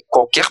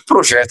qualquer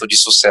projeto de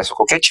sucesso,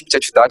 qualquer tipo de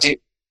atividade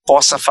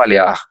possa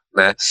falhar,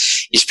 né?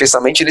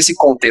 Especialmente nesse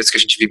contexto que a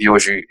gente vive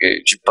hoje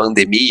de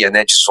pandemia,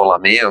 né, de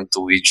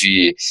isolamento e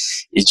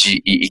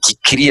que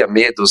cria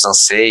medos,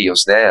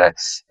 anseios, né,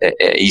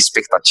 e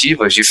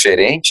expectativas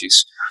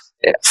diferentes.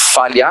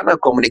 Falhar na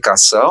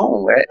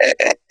comunicação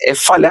é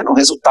falhar no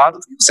resultado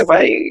que você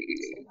vai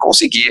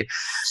conseguir.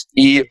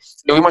 E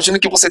eu imagino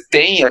que você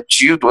tenha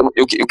tido,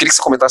 eu queria que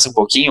você comentasse um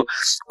pouquinho,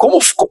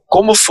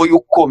 como foi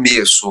o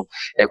começo,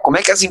 como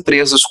é que as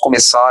empresas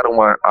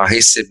começaram a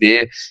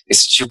receber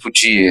esse tipo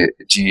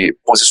de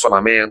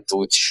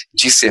posicionamento,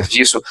 de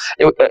serviço.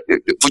 Eu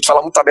vou te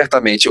falar muito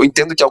abertamente, eu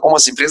entendo que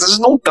algumas empresas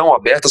não estão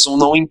abertas ou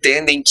não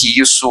entendem que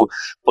isso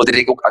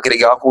poderia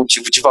agregar algum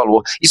tipo de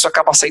valor. Isso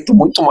acaba saindo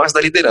muito mais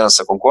da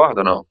liderança,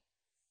 concorda ou não?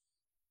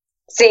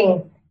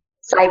 Sim,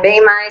 sai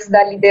bem mais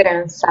da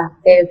liderança.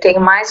 Eu tenho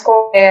mais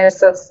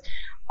conversas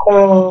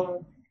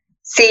com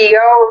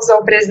CEOs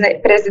ou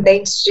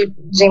presidentes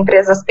de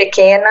empresas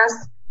pequenas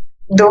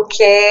do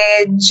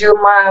que de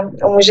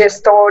um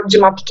gestor de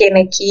uma pequena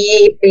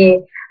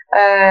equipe.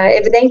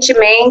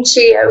 Evidentemente,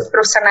 os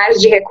profissionais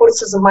de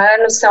recursos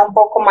humanos são um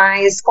pouco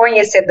mais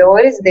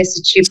conhecedores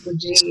desse tipo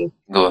de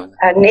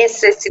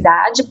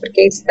necessidade,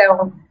 porque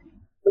estão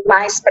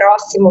mais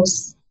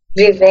próximos,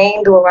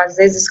 vivendo, às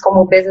vezes,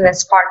 como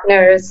business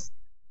partners,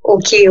 o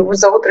que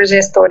os outros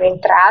gestores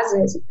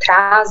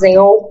trazem,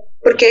 ou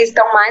porque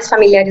estão mais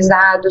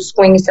familiarizados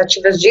com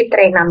iniciativas de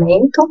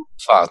treinamento.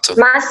 Fato.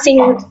 Mas, sim,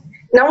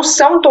 não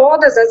são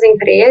todas as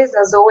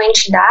empresas ou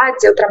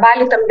entidades. Eu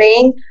trabalho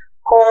também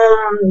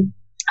com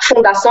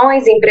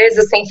fundações,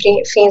 empresas sem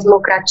fins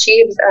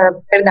lucrativos,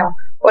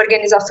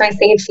 organizações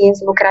sem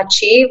fins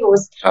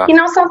lucrativos, e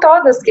não são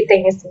todas que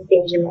têm esse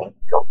entendimento.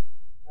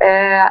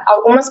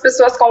 Algumas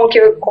pessoas com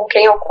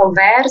quem eu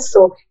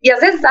converso, e às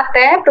vezes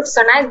até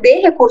profissionais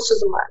de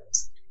recursos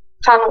humanos,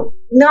 falam,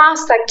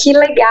 nossa, que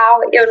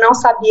legal, eu não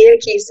sabia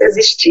que isso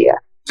existia.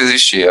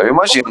 Eu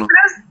imagino.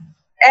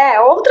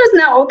 Outras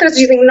não, outras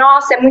dizem,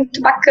 nossa, é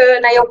muito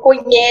bacana, eu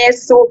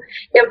conheço,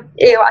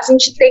 a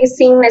gente tem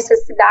sim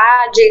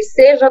necessidade,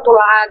 seja do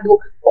lado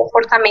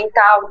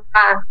comportamental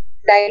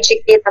da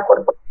etiqueta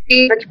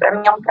corporativa, que para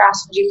mim é um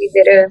traço de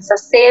liderança,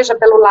 seja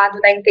pelo lado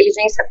da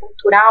inteligência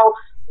cultural,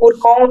 por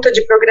conta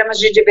de programas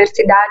de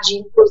diversidade e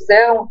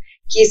inclusão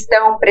que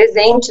estão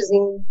presentes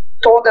em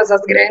todas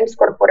as grandes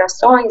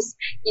corporações,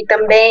 e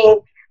também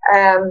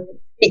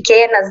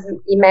pequenas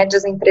e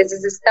médias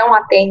empresas estão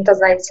atentas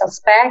a esse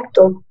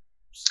aspecto,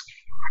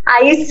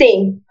 aí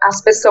sim,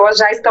 as pessoas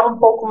já estão um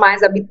pouco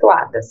mais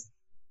habituadas.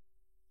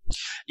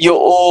 E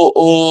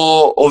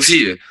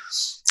Vi,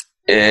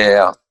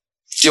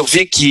 eu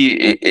vi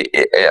que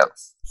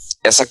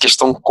essa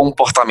questão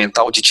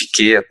comportamental de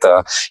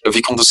etiqueta. Eu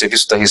vi que um dos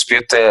serviços a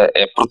respeito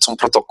são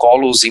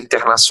protocolos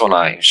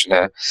internacionais,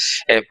 né?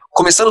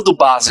 Começando do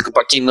básico,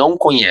 para quem não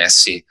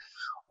conhece,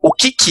 o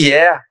que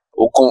é,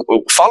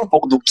 fala um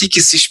pouco do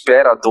que se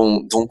espera de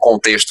um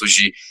contexto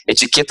de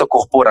etiqueta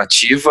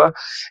corporativa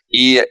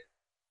e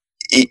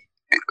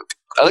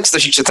antes da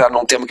gente entrar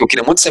num tema que eu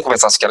queria muito que você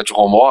conversasse, que era de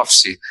home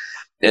office,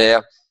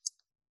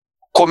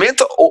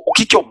 comenta o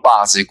que é o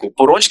básico,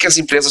 por onde que as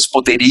empresas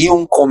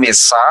poderiam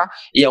começar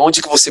e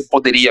aonde que você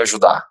poderia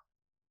ajudar?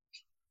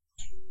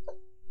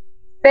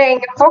 Bem,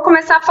 eu vou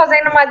começar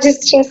fazendo uma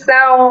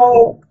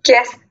distinção que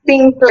é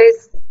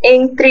simples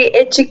entre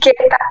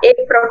etiqueta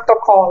e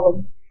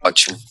protocolo.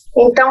 Ótimo.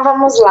 Então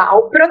vamos lá,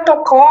 o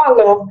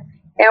protocolo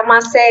é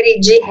uma série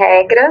de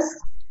regras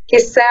que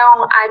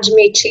são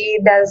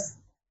admitidas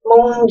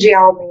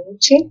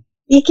mundialmente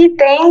e que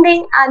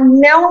tendem a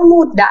não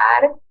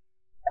mudar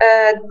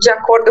de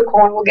acordo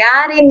com o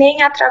lugar e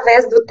nem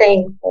através do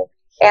tempo.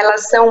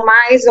 Elas são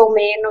mais ou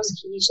menos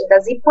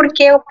rígidas. E por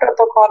que o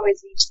protocolo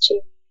existe?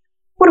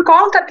 Por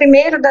conta,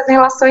 primeiro, das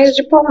relações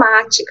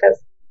diplomáticas,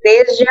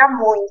 desde há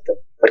muito.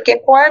 Porque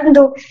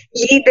quando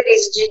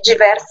líderes de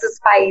diversos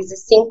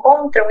países se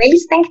encontram,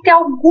 eles têm que ter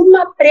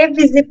alguma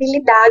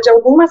previsibilidade,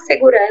 alguma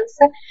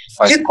segurança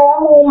de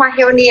como uma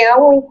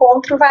reunião, um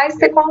encontro vai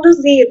ser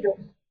conduzido.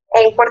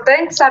 É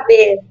importante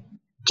saber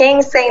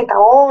quem senta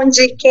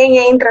onde, quem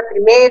entra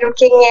primeiro,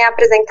 quem é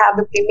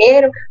apresentado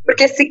primeiro,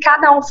 porque se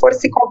cada um for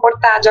se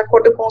comportar de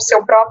acordo com o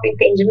seu próprio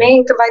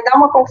entendimento, vai dar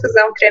uma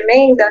confusão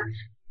tremenda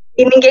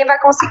e ninguém vai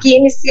conseguir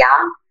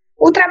iniciar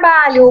o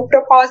trabalho, o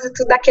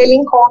propósito daquele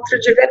encontro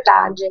de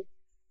verdade.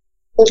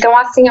 Então,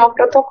 assim é o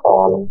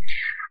protocolo.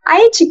 A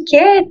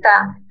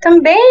etiqueta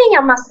também é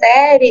uma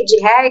série de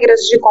regras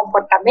de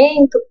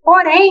comportamento,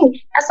 porém,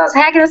 essas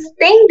regras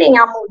tendem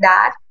a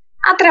mudar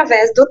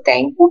através do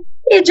tempo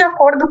e de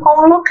acordo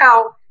com o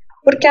local,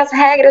 porque as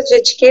regras de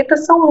etiqueta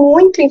são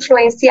muito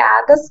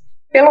influenciadas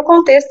pelo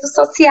contexto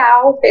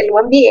social, pelo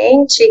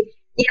ambiente,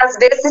 e às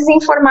vezes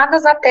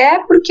informadas até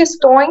por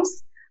questões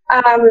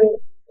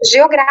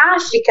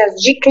geográficas,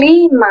 de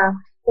clima.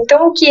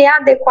 Então, o que é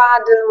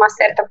adequado numa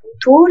certa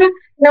cultura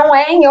não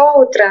é em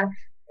outra.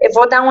 Eu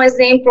vou dar um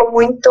exemplo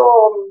muito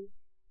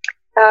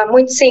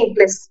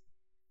simples.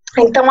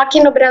 Então, aqui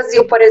no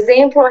Brasil, por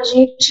exemplo, a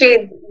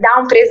gente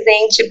dá um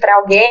presente para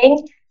alguém,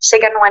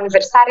 chega no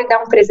aniversário e dá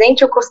um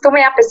presente, o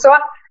costume é a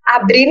pessoa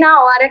abrir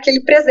na hora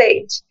aquele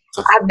presente.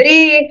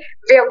 Abrir,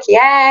 ver o que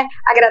é,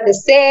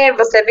 agradecer,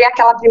 você vê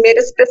aquela primeira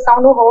expressão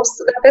no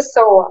rosto da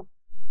pessoa.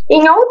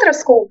 Em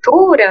outras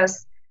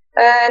culturas,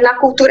 na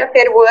cultura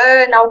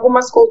peruana,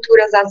 algumas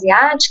culturas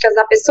asiáticas,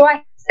 a pessoa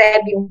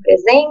recebe um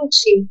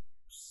presente,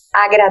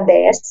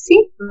 agradece,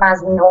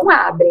 mas não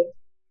abre.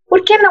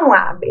 Por que não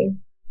abre?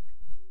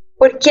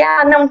 Porque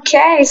ela não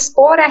quer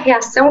expor a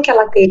reação que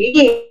ela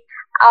teria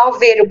ao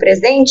ver o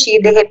presente e,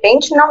 de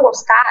repente, não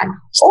gostar.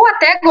 Ou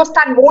até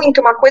gostar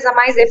muito, uma coisa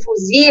mais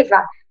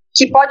efusiva,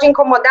 que pode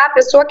incomodar a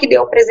pessoa que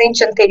deu o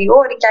presente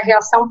anterior e que a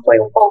reação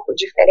foi um pouco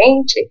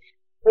diferente.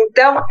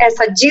 Então,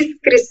 essa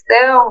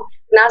discrição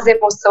nas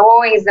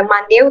emoções,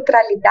 uma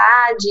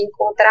neutralidade em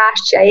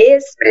contraste à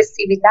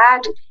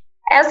expressividade,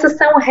 essas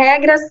são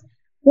regras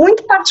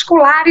muito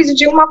particulares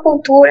de uma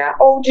cultura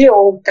ou de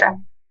outra.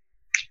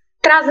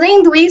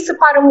 Trazendo isso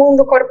para o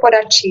mundo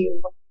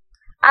corporativo,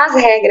 as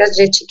regras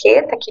de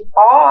etiqueta que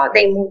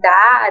podem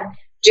mudar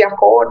de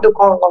acordo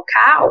com o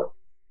local,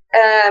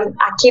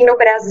 aqui no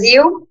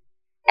Brasil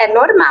é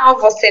normal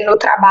você no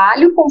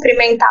trabalho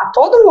cumprimentar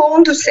todo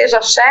mundo,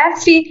 seja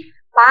chefe,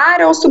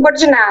 para ou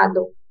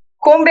subordinado,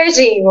 com um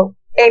beijinho,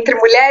 entre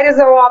mulheres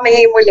ou homens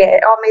e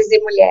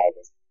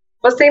mulheres.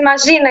 Você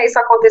imagina isso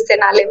acontecer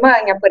na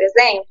Alemanha, por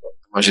exemplo?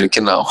 Imagino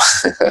que não.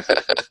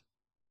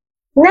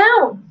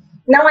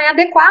 Não é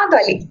adequado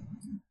ali.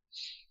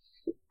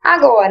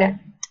 Agora,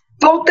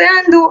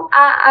 voltando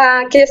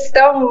à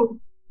questão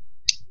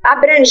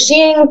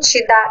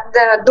abrangente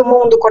do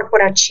mundo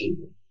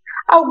corporativo.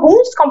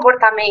 Alguns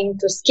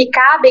comportamentos que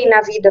cabem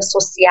na vida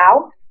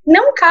social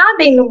não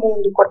cabem no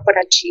mundo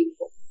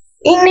corporativo,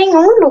 em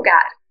nenhum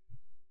lugar,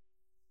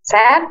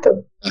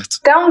 certo?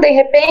 Então, de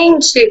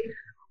repente,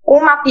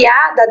 uma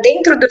piada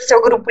dentro do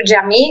seu grupo de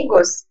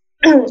amigos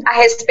a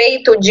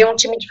respeito de um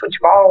time de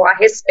futebol, a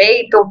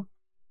respeito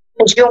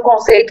de um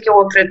conceito que o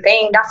outro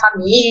tem, da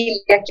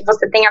família, que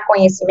você tenha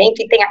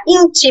conhecimento e tenha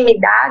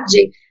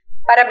intimidade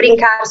para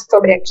brincar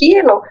sobre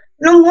aquilo,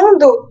 no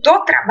mundo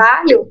do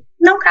trabalho,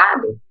 não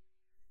cabe.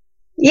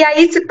 E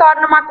aí se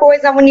torna uma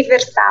coisa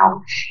universal.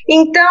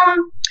 Então,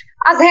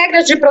 as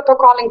regras de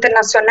protocolo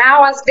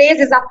internacional, às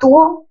vezes,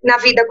 atuam na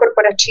vida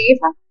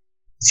corporativa.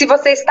 Se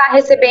você está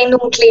recebendo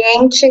um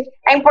cliente,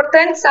 é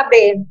importante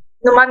saber,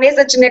 numa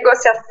mesa de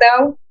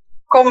negociação,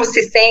 como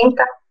se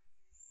senta,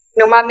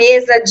 numa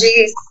mesa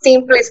de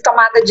simples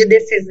tomada de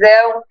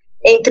decisão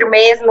entre o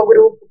mesmo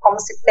grupo, como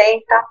se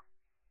senta,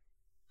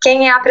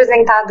 quem é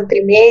apresentado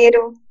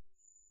primeiro.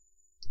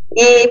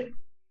 E,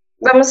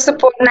 vamos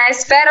supor, na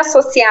esfera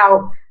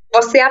social,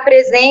 você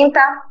apresenta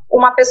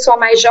uma pessoa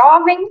mais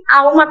jovem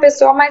a uma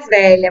pessoa mais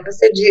velha.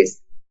 Você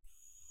diz: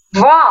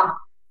 vó,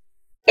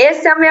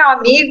 esse é meu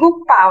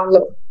amigo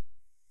Paulo.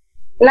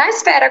 Na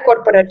esfera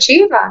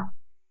corporativa,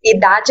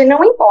 idade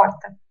não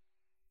importa.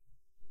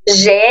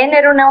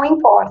 Gênero não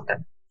importa.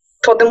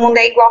 Todo mundo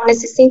é igual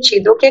nesse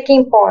sentido. O que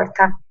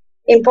importa?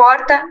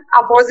 Importa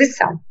a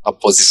posição. A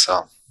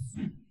posição.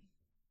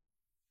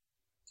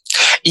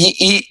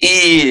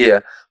 E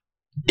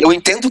eu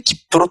entendo que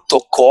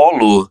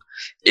protocolo,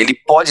 ele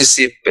pode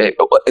ser...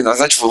 Na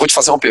verdade, eu vou te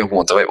fazer uma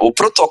pergunta. O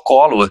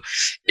protocolo,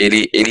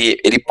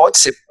 ele pode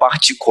ser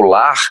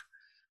particular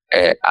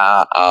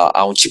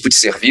a um tipo de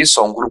serviço,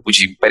 a um grupo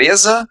de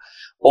empresa,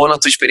 ou na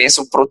tua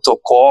experiência o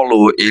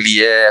protocolo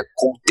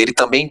ele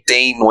também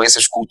tem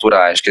nuances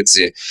culturais? Quer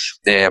dizer,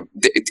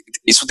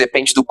 isso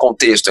depende do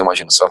contexto, eu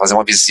imagino. Você vai fazer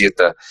uma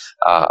visita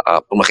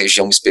a uma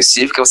região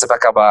específica,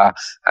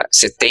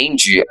 você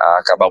tende a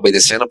acabar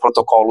obedecendo a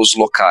protocolos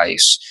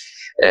locais.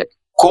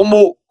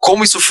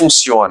 Como isso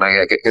funciona?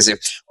 Quer dizer,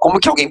 como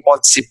que alguém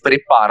pode se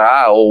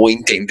preparar ou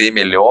entender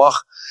melhor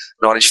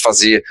na hora de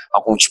fazer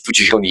algum tipo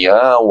de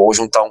reunião ou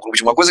juntar um grupo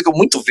de uma coisa que eu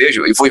muito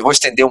vejo, e vou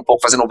estender um pouco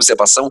fazendo uma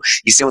observação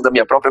em cima da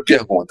minha própria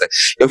pergunta.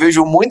 Eu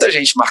vejo muita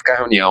gente marcar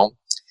reunião,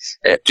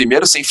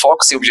 primeiro sem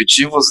foco, sem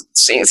objetivos,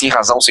 sem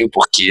razão, sem o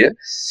porquê,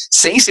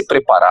 sem se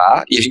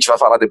preparar, e a gente vai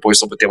falar depois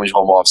sobre o tema de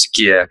home office,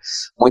 que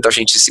muita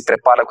gente se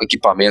prepara com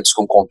equipamentos,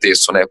 com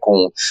contexto, né,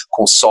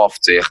 com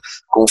software,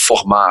 com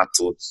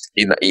formato,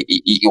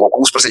 e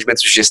alguns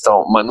procedimentos de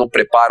gestão, mas não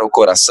prepara o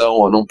coração,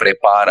 ou não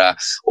prepara,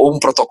 ou um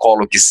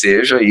protocolo que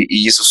seja,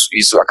 e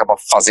isso acaba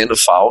fazendo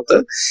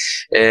falta.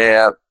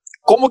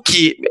 Como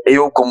que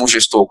eu, como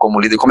gestor, como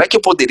líder, como é que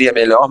eu poderia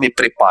melhor me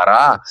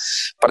preparar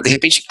para, de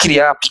repente,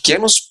 criar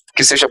pequenos,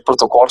 que seja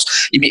protocolos,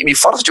 e me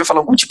fala se eu estiver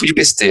falando algum tipo de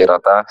besteira,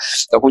 tá?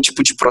 Algum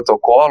tipo de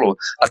protocolo,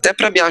 até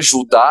para me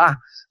ajudar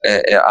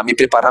a me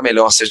preparar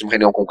melhor, seja uma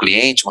reunião com o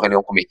cliente, uma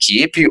reunião com uma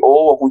equipe,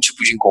 ou algum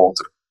tipo de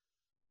encontro.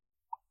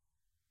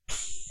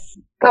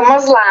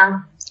 Vamos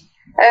lá.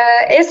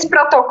 Esse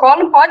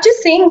protocolo pode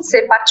sim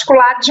ser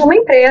particular de uma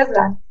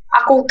empresa.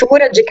 A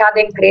cultura de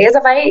cada empresa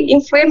vai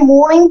influir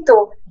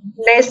muito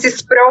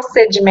nesses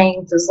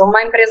procedimentos.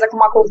 Uma empresa com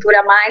uma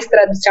cultura mais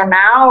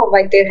tradicional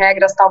vai ter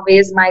regras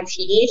talvez mais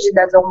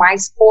rígidas ou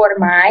mais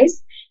formais,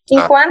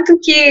 enquanto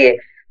que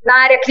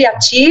na área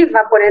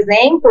criativa, por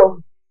exemplo,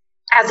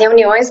 as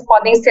reuniões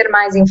podem ser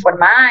mais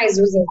informais,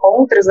 os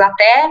encontros,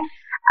 até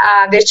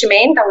a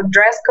vestimenta, o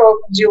dress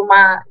code de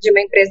uma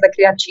empresa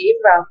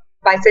criativa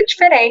vai ser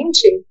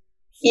diferente.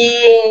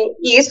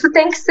 E isso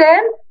tem que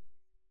ser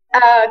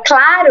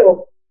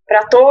claro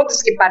para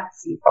todos que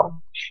participam.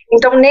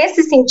 Então,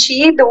 nesse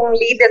sentido, um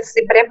líder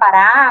se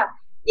preparar,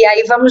 e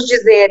aí vamos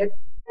dizer,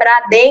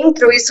 para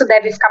dentro isso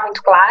deve ficar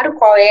muito claro,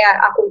 qual é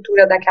a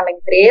cultura daquela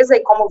empresa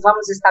e como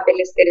vamos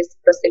estabelecer esse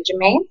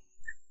procedimento,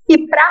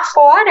 e para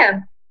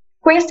fora,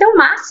 conhecer o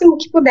máximo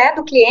que puder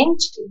do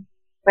cliente,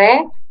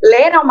 né?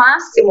 Ler ao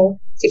máximo,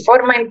 se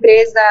for uma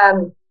empresa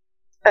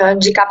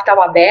de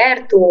capital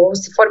aberto, ou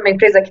se for uma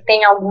empresa que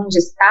tem algum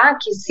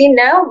destaque, se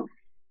não,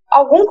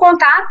 algum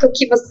contato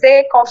que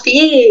você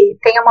confie,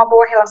 tenha uma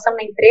boa relação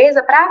na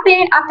empresa, para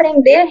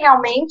aprender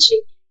realmente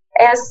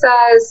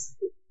essas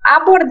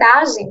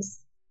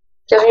abordagens,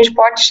 que a gente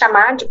pode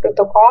chamar de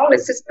protocolo,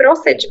 esses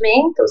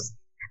procedimentos,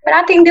 para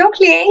atender o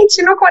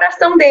cliente no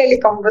coração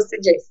dele, como você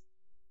disse.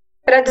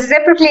 Para dizer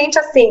para o cliente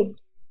assim: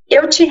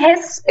 eu te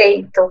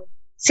respeito.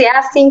 Se é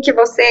assim que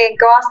você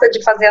gosta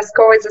de fazer as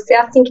coisas, se é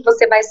assim que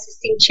você vai se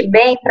sentir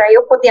bem para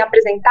eu poder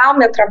apresentar o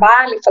meu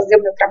trabalho e fazer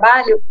o meu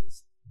trabalho,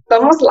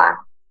 vamos lá.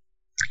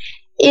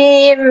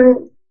 E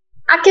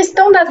a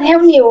questão das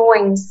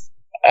reuniões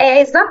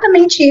é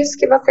exatamente isso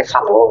que você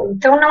falou.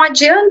 Então, não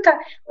adianta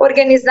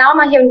organizar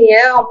uma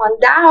reunião,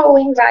 mandar o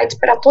invite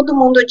para todo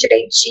mundo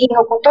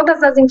direitinho, com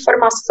todas as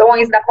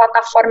informações da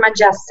plataforma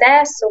de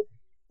acesso,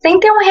 sem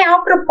ter um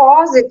real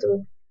propósito,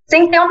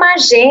 sem ter uma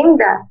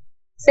agenda,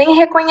 sem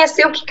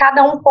reconhecer o que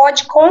cada um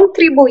pode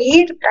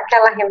contribuir para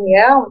aquela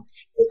reunião.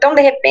 Então,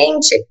 de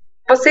repente,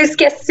 você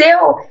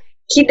esqueceu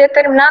que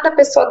determinada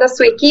pessoa da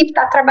sua equipe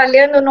está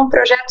trabalhando num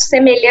projeto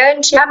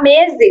semelhante há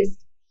meses.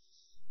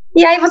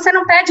 E aí você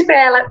não pede para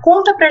ela: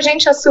 conta para a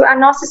gente a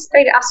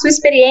sua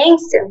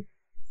experiência,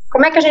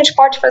 como é que a gente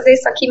pode fazer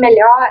isso aqui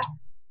melhor?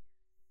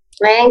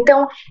 Né?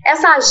 Então,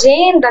 essa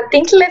agenda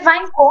tem que levar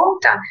em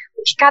conta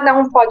o que cada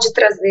um pode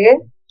trazer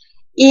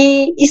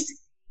e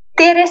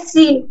ter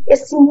esse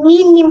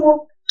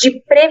mínimo de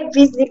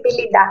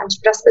previsibilidade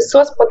para as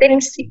pessoas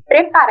poderem se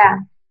preparar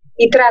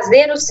e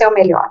trazer o seu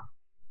melhor.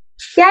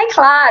 E aí,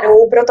 claro,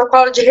 o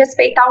protocolo de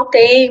respeitar o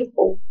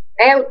tempo,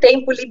 né, o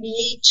tempo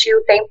limite,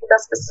 o tempo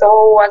das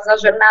pessoas, a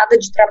jornada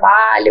de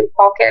trabalho,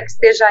 qualquer que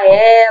seja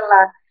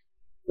ela,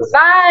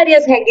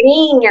 várias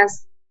regrinhas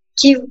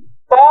que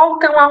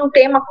voltam a um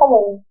tema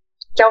comum,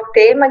 que é o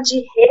tema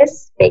de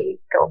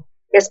respeito.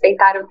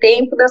 Respeitar o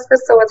tempo das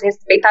pessoas,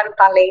 respeitar o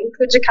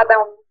talento de cada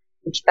um,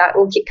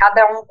 o que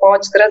cada um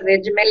pode trazer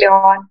de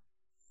melhor.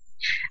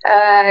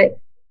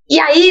 E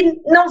aí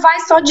não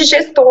vai só de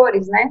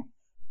gestores, né?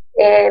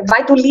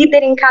 vai do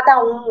líder em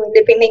cada um,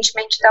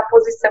 independentemente da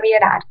posição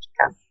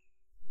hierárquica.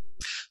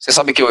 Você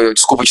sabe que eu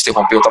desculpa te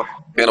interromper, eu estava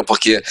vendo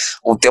porque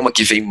um tema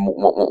que vem,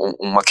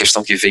 uma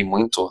questão que vem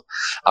muito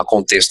a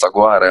contexto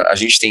agora, a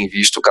gente tem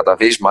visto cada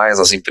vez mais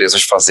as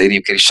empresas fazerem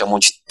o que eles chamam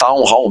de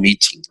town hall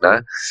meeting,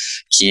 né?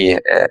 Que,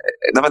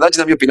 na verdade,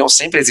 na minha opinião,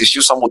 sempre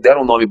existiu, só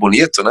mudaram um nome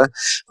bonito, né?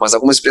 Mas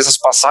algumas empresas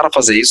passaram a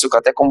fazer isso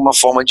até como uma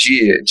forma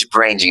de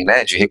branding,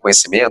 né? De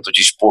reconhecimento,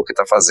 de expor o que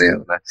está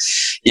fazendo, né?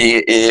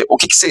 E o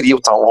que seria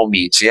o town hall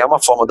meeting? É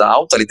uma forma da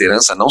alta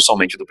liderança, não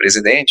somente do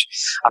presidente,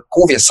 a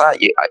conversar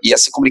e a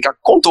se comunicar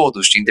com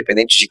todos,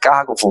 independente de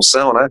cargo,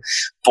 função, né,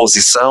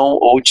 posição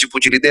ou tipo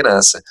de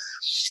liderança.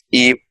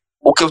 E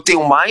o que eu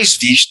tenho mais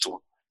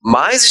visto,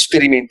 mais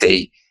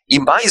experimentei e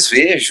mais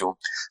vejo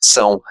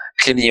são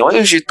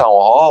reuniões de town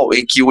hall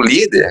em que o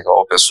líder,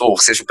 ou a pessoa,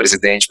 seja o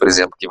presidente, por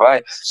exemplo, que vai,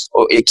 a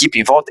equipe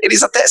em volta,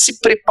 eles até se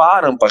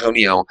preparam para a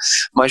reunião,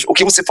 mas o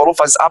que você falou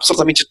faz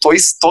absolutamente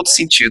todo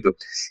sentido.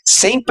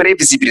 Sem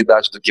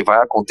previsibilidade do que vai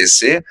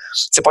acontecer,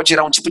 você pode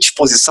gerar um tipo de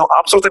exposição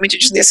absolutamente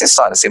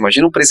desnecessária. Você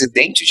imagina um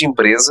presidente de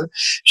empresa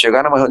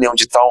chegar numa reunião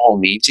de town hall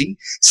meeting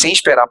sem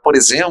esperar, por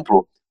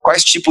exemplo,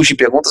 quais tipos de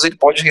perguntas ele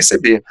pode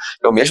receber.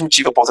 Eu mesmo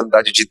tive a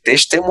oportunidade de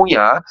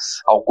testemunhar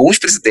alguns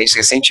presidentes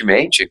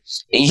recentemente,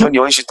 em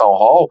reuniões de town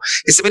hall,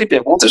 receberem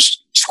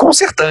perguntas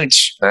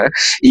desconcertantes, né?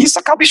 E isso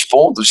acaba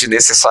expondo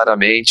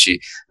desnecessariamente,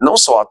 não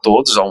só a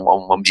todos, a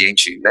um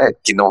ambiente, né,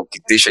 que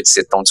deixa de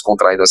ser tão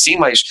descontraído assim,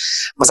 mas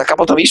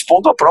acaba também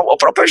expondo a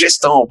própria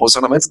gestão, o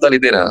posicionamento da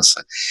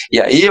liderança. E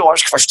aí eu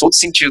acho que faz todo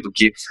sentido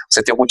que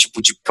você tenha algum tipo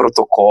de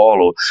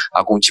protocolo,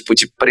 algum tipo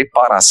de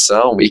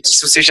preparação, e que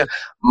isso seja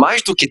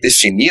mais do que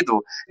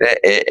definido,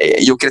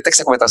 e eu queria até que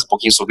você comentasse um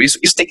pouquinho sobre isso,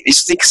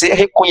 isso tem que ser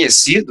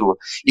reconhecido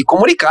e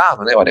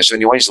comunicado, né? Olha, as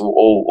reuniões,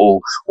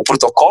 o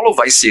protocolo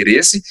vai ser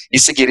esse,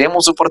 e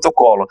seguiremos o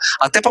protocolo,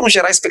 até para não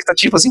gerar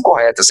expectativas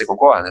incorretas, você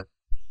concorda?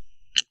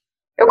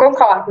 Eu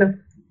concordo.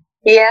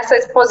 E essa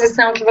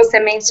exposição que você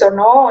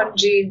mencionou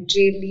de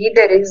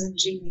líderes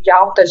de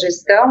alta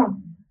gestão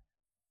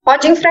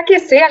pode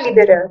enfraquecer a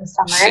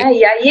liderança, né? Sim.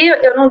 E aí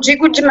eu não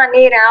digo de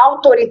maneira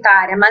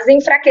autoritária, mas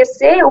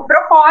enfraquecer o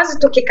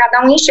propósito que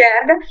cada um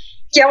enxerga,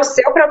 que é o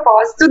seu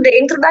propósito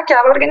dentro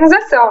daquela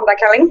organização,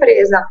 daquela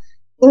empresa.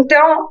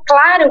 Então,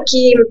 claro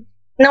que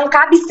não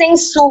cabe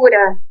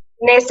censura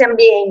nesse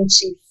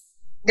ambiente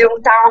de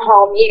um town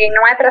hall meeting,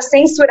 não é para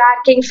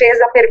censurar quem fez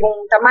a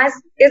pergunta, mas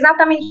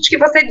exatamente o que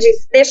você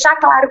disse, deixar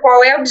claro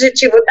qual é o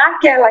objetivo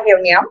daquela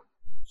reunião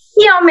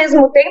e, ao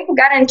mesmo tempo,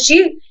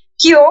 garantir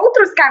que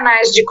outros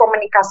canais de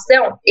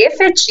comunicação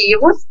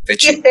efetivos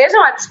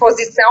estejam à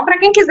disposição para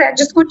quem quiser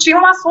discutir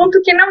um assunto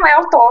que não é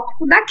o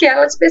tópico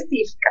daquela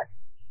específica.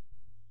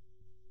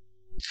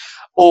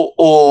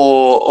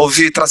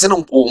 Vi, trazendo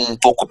um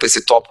pouco para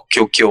esse tópico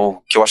que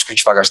eu acho que a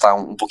gente vai gastar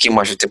um pouquinho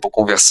mais de tempo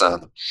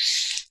conversando.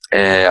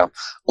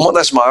 Uma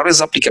das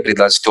maiores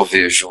aplicabilidades que eu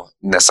vejo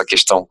nessa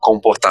questão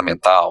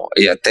comportamental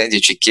e até de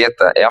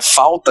etiqueta é a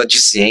falta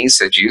de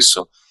ciência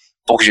disso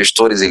por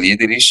gestores e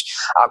líderes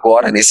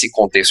agora nesse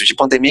contexto de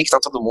pandemia que está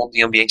todo mundo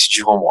em ambiente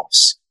de home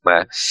office,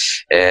 né?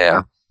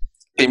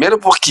 Primeiro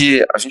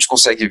porque a gente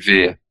consegue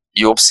ver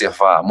e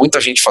observar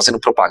muita gente fazendo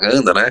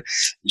propaganda, né,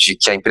 de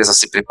que a empresa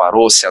se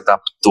preparou, se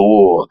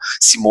adaptou,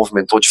 se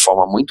movimentou de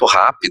forma muito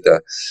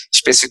rápida,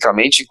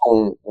 especificamente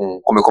como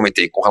eu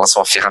comentei, com relação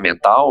a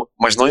ferramental,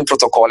 mas não em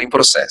protocolo e em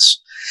processo.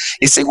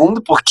 E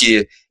segundo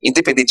porque,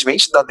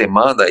 independentemente da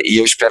demanda, e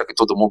eu espero que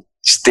todo mundo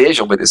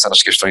esteja obedecendo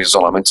às questões de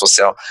isolamento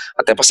social,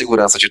 até para a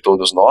segurança de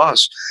todos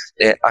nós,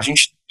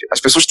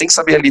 as pessoas têm que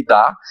saber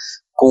lidar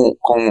com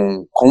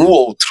o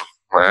outro.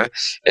 Né?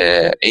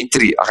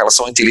 A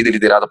relação entre líder e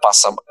liderado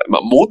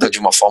muda de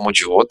uma forma ou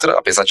de outra,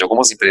 apesar de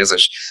algumas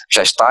empresas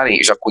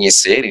já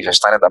conhecerem, já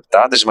estarem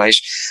adaptadas, mas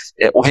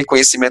o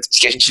reconhecimento de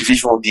que a gente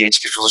vive um ambiente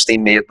que as pessoas têm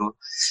medo,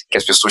 que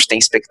as pessoas têm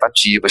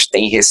expectativas,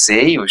 têm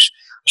receios,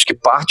 acho que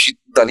parte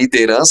da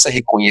liderança é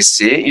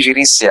reconhecer e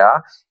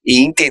gerenciar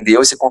e entender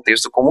esse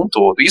contexto como um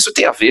todo. Isso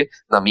tem a ver,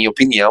 na minha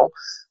opinião,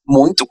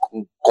 muito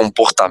com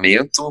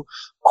comportamento,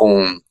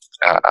 com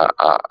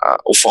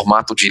o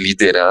formato de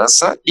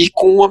liderança e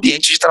com o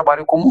ambiente de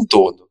trabalho como um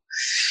todo.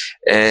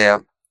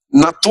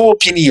 Na tua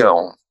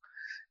opinião,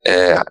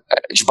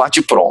 de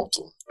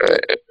bate-pronto,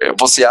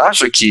 você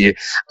acha que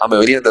a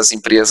maioria das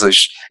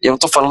empresas, eu não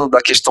estou falando da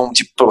questão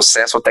de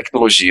processo ou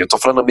tecnologia, eu estou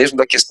falando mesmo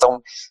da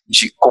questão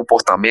de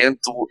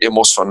comportamento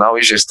emocional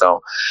e gestão,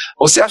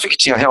 você acha que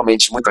tinha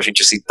realmente muita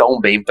gente assim tão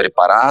bem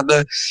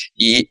preparada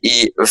e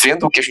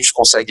vendo o que a gente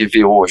consegue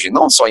ver hoje,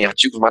 não só em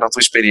artigos, mas na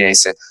tua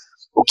experiência,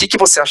 o que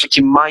você acha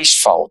que mais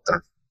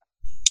falta?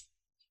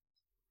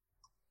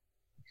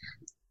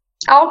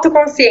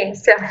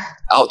 Autoconsciência.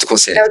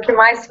 Autoconsciência. É o que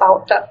mais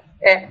falta.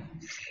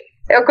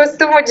 Eu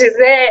costumo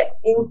dizer,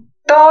 em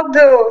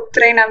todo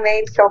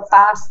treinamento que eu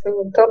faço,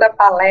 em toda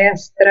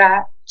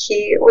palestra,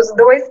 que os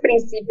dois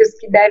princípios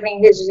que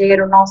devem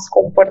reger o nosso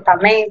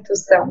comportamento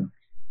são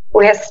o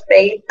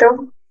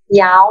respeito e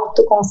a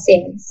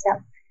autoconsciência.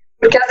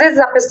 Porque às vezes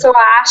a pessoa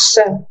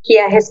acha que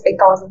é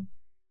respeitosa,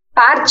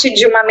 parte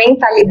de uma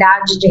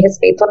mentalidade de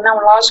respeito. Não,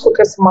 lógico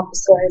que eu sou uma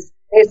pessoa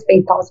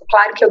respeitosa,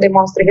 claro que eu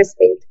demonstro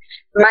respeito,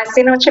 mas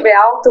se não tiver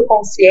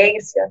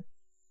autoconsciência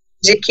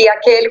de que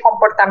aquele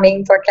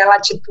comportamento, aquela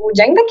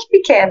atitude, ainda que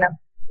pequena,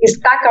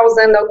 está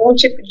causando algum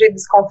tipo de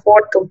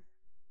desconforto,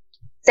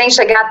 sem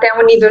chegar até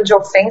um nível de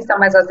ofensa,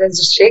 mas às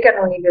vezes chega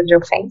no nível de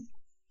ofensa,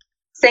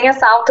 sem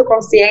essa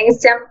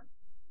autoconsciência,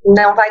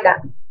 não vai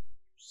dar.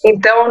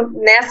 Então,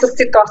 nessa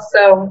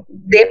situação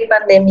de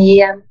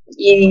pandemia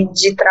e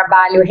de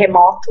trabalho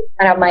remoto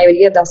para a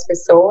maioria das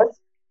pessoas,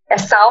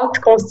 essa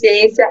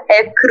autoconsciência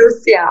é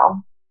crucial,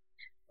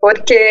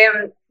 porque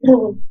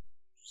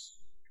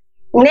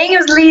nem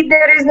os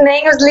líderes,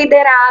 nem os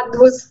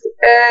liderados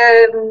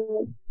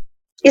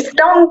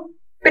estão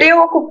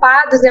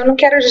preocupados. Eu não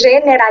quero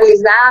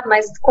generalizar,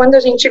 mas quando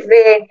a gente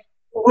vê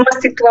algumas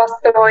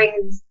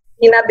situações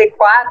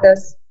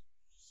inadequadas,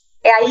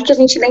 é aí que a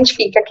gente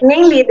identifica que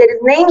nem líderes,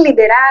 nem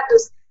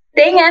liderados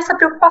têm essa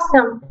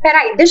preocupação.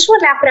 Peraí, deixa eu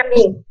olhar para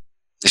mim.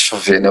 Deixa eu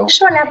ver, não?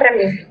 Deixa eu olhar para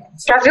mim,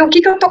 para ver o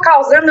que eu estou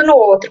causando no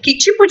outro, que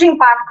tipo de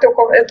impacto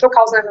eu estou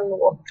causando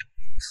no outro.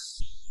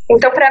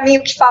 Então, para mim,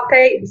 o que falta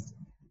é isso.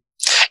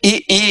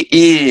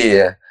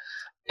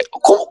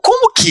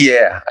 Como que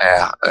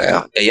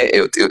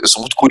eu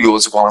sou muito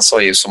curioso com relação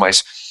a isso,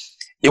 mas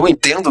eu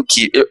entendo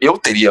que eu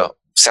teria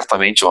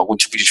certamente algum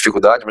tipo de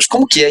dificuldade, mas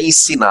como que é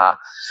ensinar?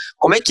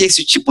 Como é que é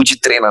esse tipo de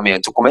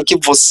treinamento? Como é que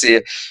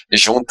você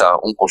junta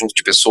um conjunto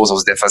de pessoas,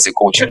 você deve fazer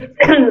coaching,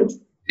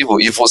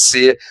 e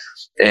você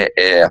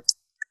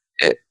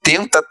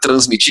tenta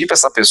transmitir para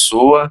essa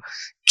pessoa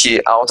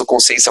que a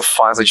autoconsciência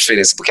faz a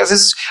diferença, porque às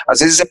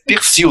vezes é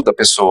perfil da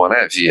pessoa,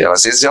 né, Vi?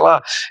 Às vezes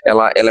ela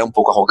é um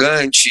pouco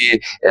arrogante,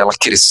 ela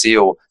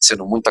cresceu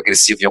sendo muito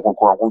agressiva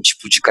com algum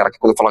tipo de cara, que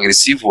quando eu falo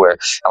agressivo,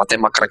 ela tem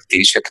uma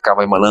característica que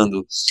acaba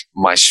emanando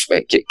mais,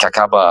 que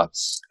acaba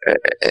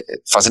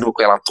fazendo com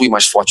que ela atue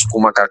mais forte com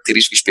uma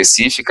característica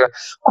específica.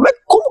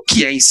 Como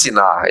que é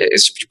ensinar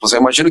esse tipo de posição?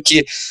 Eu imagino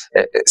que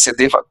você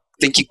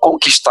tem que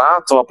conquistar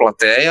a tua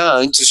plateia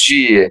antes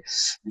de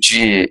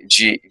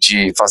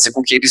fazer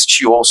com que eles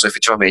te ouçam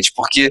efetivamente,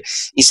 porque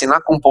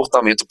ensinar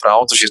comportamento para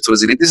altos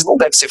gestores e líderes não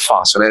deve ser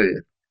fácil, né?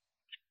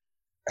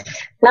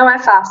 Não é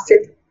fácil.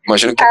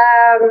 Imagino que...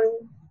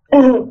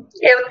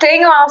 eu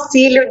tenho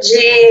auxílio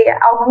de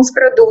alguns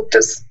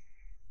produtos,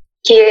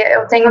 que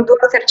eu tenho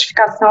 2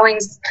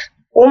 certificações.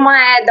 Uma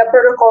é da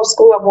Protocol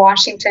School of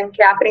Washington,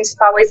 que é a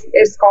principal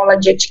escola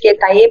de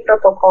etiqueta e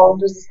protocolo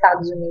dos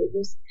Estados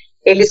Unidos.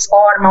 Eles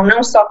formam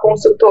não só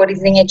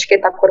consultores em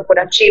etiqueta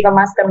corporativa,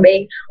 mas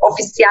também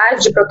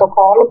oficiais de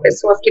protocolo,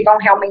 pessoas que vão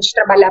realmente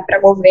trabalhar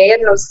para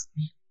governos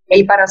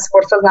e para as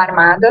Forças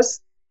Armadas.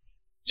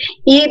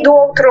 E, do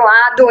outro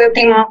lado, eu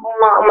tenho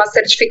uma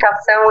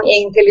certificação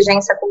em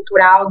inteligência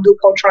cultural do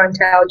Cultural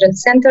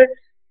Intelligence Center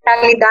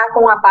para lidar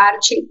com a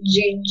parte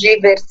de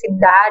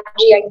diversidade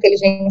e a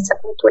inteligência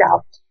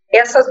cultural.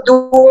 Essas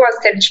 2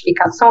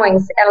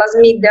 certificações, elas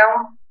me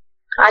dão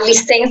a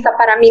licença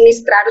para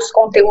ministrar os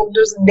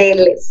conteúdos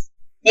deles.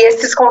 E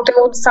esses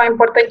conteúdos são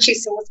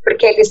importantíssimos,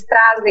 porque eles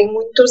trazem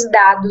muitos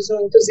dados,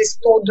 muitos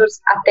estudos,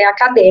 até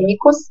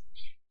acadêmicos,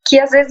 que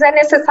às vezes é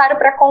necessário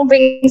para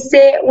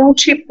convencer um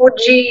tipo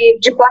de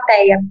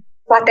plateia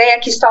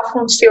que só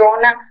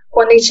funciona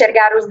quando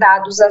enxergar os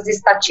dados, as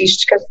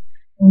estatísticas,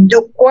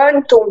 do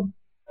quanto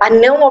a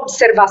não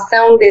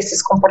observação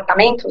desses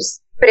comportamentos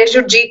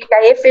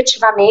prejudica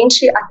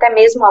efetivamente até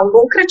mesmo a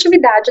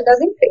lucratividade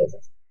das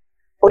empresas.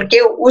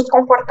 Porque os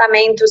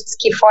comportamentos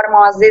que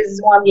formam, às vezes,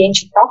 um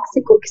ambiente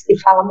tóxico, que se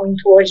fala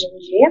muito hoje em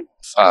dia,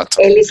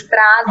 eles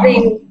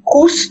trazem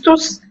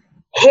custos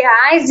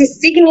reais e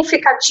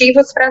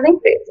significativos para as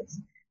empresas,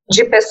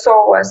 de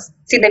pessoas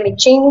se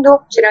demitindo,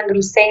 tirando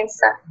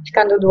licença,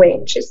 ficando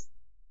doentes.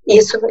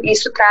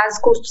 Isso traz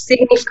custos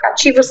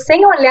significativos,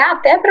 sem olhar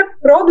até para a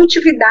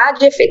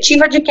produtividade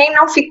efetiva de quem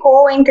não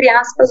ficou, entre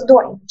aspas,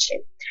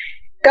 doente.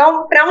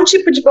 Então, para um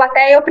tipo de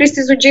plateia, eu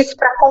preciso disso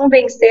para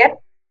convencer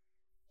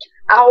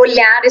a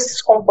olhar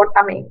esses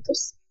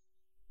comportamentos.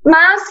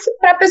 Mas,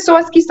 para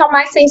pessoas que são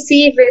mais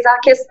sensíveis à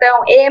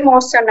questão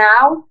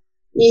emocional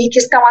e que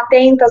estão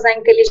atentas à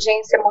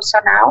inteligência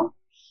emocional,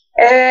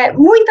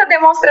 muita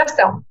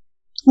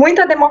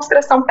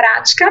demonstração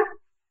prática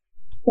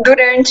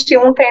durante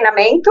um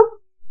treinamento,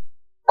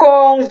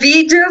 com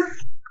vídeos,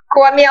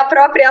 com a minha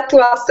própria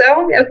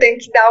atuação. Eu tenho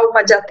que dar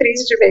uma de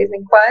atriz de vez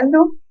em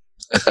quando.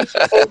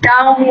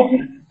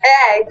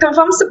 Então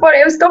vamos supor,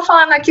 eu estou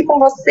falando aqui com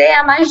você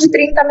há mais de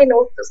 30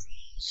 minutos.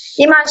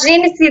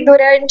 Imagine se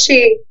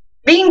durante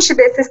 20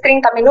 desses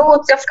 30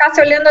 minutos eu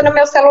ficasse olhando no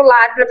meu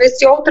celular para ver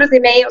se outros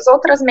e-mails,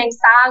 outras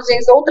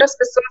mensagens, outras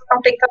pessoas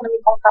estão tentando me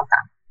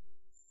contatar.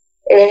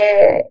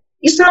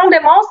 Isso não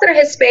demonstra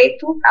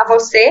respeito a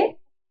você,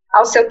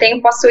 ao seu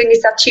tempo, à sua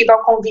iniciativa,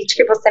 ao convite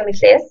que você me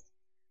fez.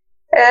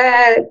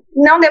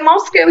 Não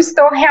demonstra que eu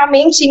estou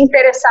realmente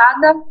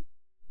interessada,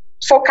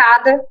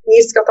 focada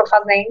nisso que eu estou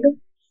fazendo.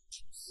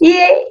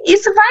 E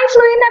isso vai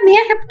influir na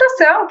minha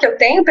reputação que eu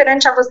tenho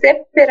perante a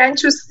você,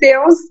 perante os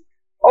seus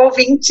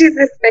ouvintes,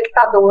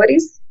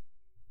 espectadores.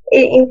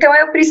 Então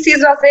eu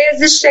preciso, às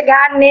vezes,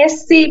 chegar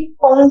nesse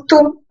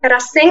ponto para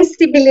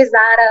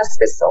sensibilizar as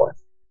pessoas.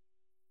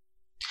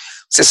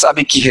 Você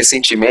sabe que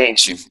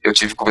recentemente eu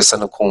tive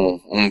conversando com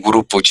um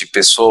grupo de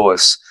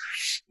pessoas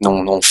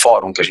num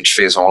fórum que a gente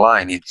fez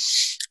online,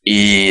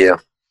 e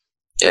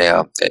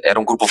era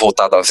um grupo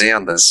voltado a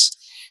vendas,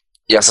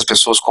 e essas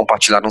pessoas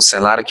compartilharam um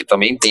cenário que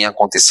também tem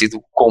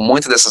acontecido com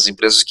muitas dessas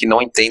empresas que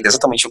não entendem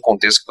exatamente o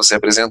contexto que você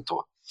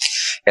apresentou.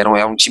 Era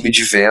um time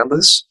de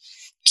vendas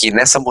que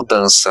nessa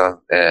mudança,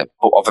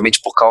 obviamente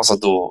por causa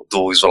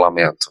do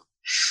isolamento,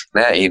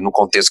 né, e no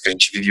contexto que a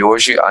gente vive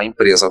hoje, a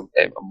empresa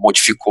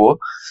modificou,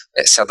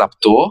 se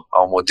adaptou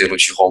ao modelo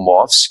de home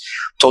office,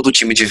 todo o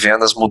time de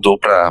vendas mudou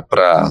para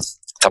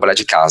trabalhar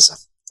de casa.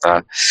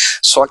 Tá?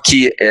 Só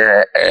que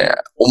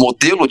o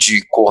modelo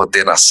de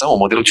coordenação, o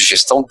modelo de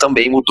gestão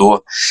também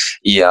mudou,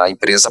 e a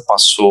empresa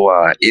passou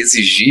a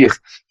exigir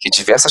que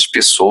diversas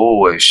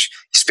pessoas,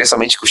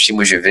 especialmente com os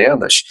times de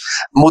vendas,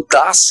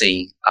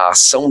 mudassem a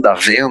ação da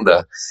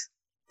venda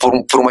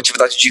por uma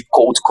atividade de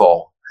cold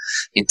call.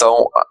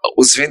 Então,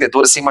 os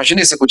vendedores, você imagina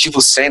o executivo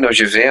sênior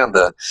de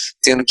venda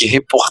tendo que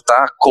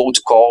reportar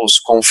cold calls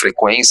com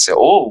frequência,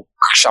 ou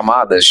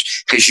chamadas,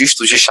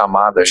 registros de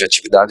chamadas de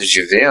atividades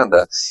de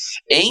venda,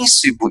 em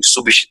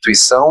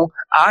substituição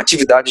a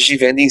atividades de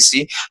venda em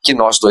si, que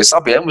nós dois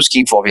sabemos que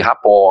envolve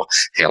rapport,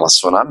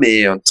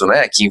 relacionamento,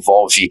 né, que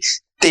envolve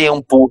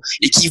tempo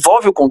e que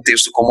envolve o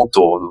contexto como um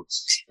todo.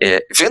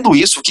 Vendo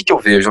isso, o que eu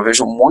vejo? Eu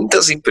vejo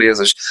muitas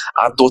empresas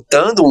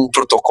adotando um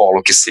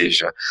protocolo que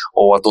seja,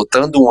 ou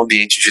adotando um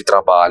ambiente de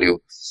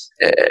trabalho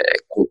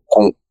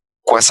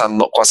com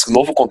esse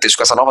novo contexto,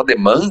 com essa nova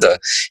demanda,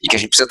 e que a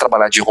gente precisa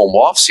trabalhar de home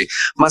office,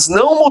 mas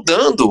não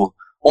mudando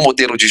o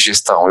modelo de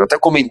gestão. Eu até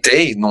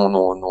comentei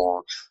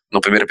no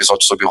primeiro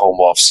episódio sobre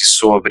home office,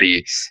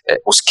 sobre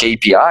os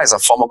KPIs, a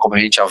forma como a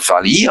gente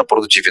avalia a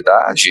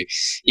produtividade,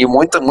 e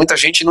muita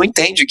gente não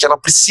entende que ela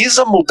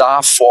precisa mudar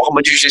a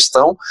forma de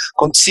gestão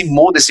quando se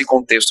muda esse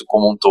contexto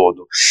como um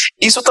todo.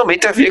 Isso também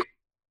tem a ver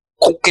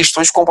com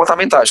questões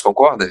comportamentais,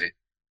 concorda, Vi?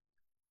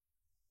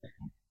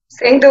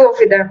 Sem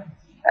dúvida.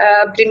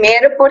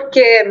 Primeiro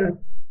porque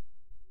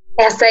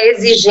essa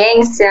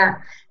exigência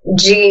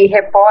de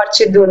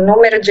reporte do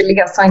número de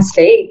ligações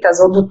feitas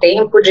ou do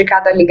tempo de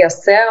cada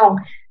ligação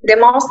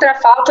demonstra a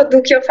falta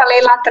do que eu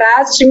falei lá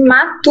atrás de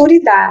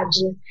maturidade.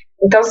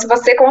 Então, se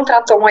você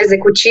contratou um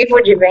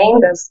executivo de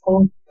vendas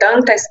com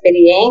tanta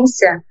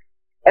experiência,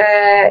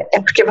 é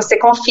porque você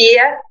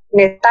confia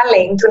nesse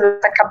talento,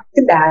 nessa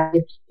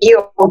capacidade. E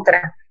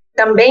outra,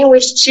 também o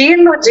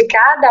estilo de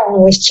cada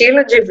um, o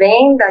estilo de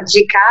venda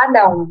de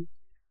cada um.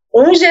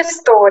 Um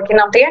gestor que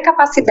não tem a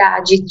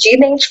capacidade de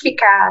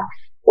identificar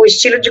o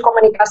estilo de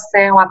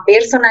comunicação, a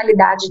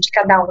personalidade de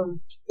cada um,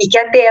 e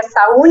quer ter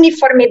essa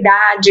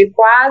uniformidade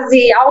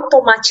quase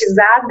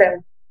automatizada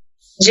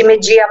de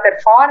medir a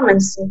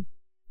performance,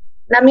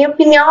 na minha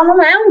opinião,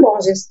 não é um bom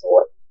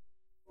gestor.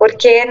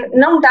 Porque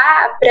não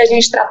dá para a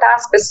gente tratar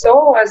as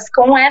pessoas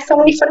com essa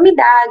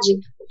uniformidade.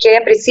 O que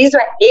é preciso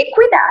é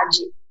equidade.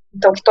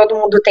 Então, que todo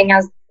mundo tenha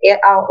as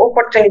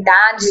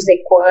oportunidades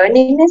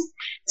equânimes,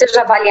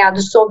 seja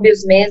avaliado sob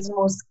os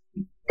mesmos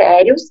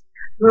critérios,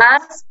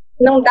 mas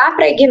não dá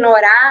para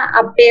ignorar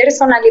a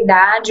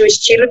personalidade, o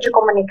estilo de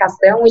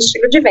comunicação, o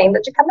estilo de venda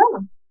de cada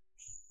um.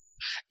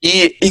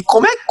 E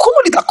como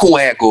lidar com o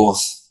ego,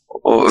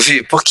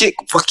 Vi? Porque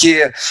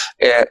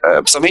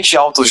principalmente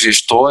altos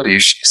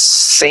gestores,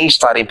 sem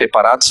estarem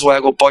preparados, o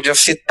ego pode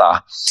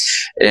afetar.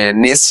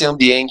 Nesse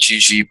ambiente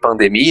de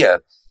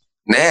pandemia,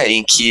 né,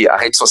 em que as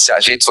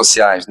redes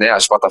sociais, né,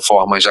 as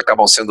plataformas já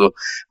acabam sendo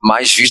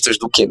mais vistas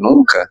do que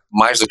nunca,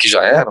 mais do que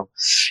já eram,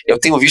 eu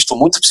tenho visto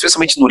muito,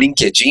 especialmente no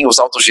LinkedIn, os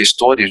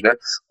autogestores, né,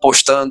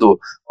 postando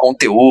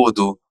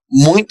conteúdo,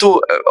 muito,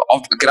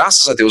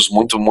 graças a Deus,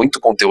 muito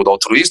conteúdo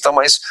altruísta,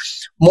 mas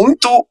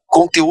muito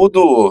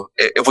conteúdo,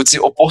 eu vou dizer,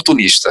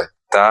 oportunista.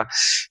 Tá?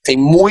 Tem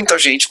muita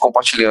gente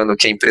compartilhando o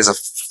que a empresa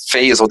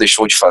fez ou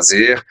deixou de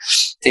fazer,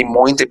 tem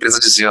muita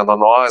empresa dizendo,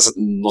 nós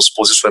nos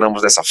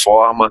posicionamos dessa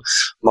forma,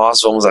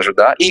 nós vamos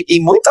ajudar,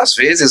 e muitas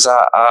vezes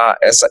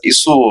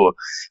isso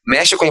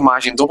mexe com a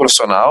imagem do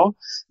profissional,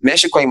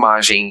 mexe com a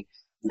imagem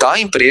da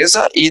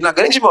empresa, e na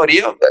grande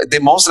maioria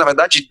demonstra, na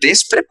verdade,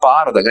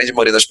 despreparo da grande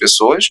maioria das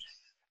pessoas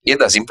e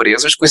das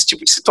empresas com esse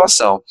tipo de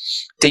situação.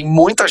 Tem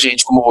muita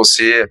gente como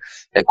você,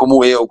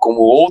 como eu, como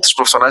outros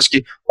profissionais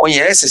que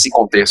conhecem esse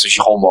contexto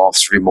de home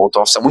office, remote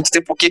office há muito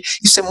tempo, porque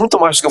isso é muito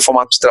mais do que um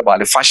formato de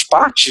trabalho, faz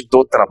parte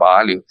do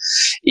trabalho,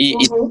 e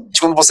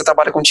quando você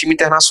trabalha com um time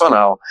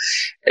internacional.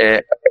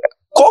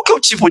 Qual que é o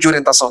tipo de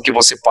orientação que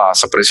você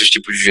passa para esses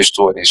tipos de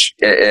gestores?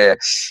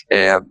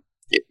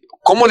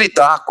 Como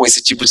lidar com esse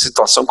tipo de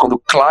situação quando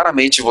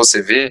claramente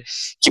você vê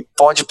que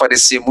pode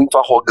parecer muito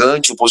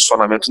arrogante o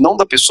posicionamento, não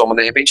da pessoa, mas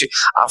de repente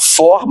a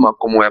forma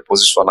como é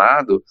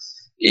posicionado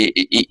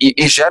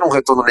e gera um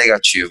retorno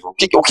negativo?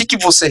 O que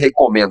você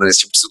recomenda nesse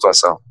tipo de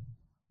situação?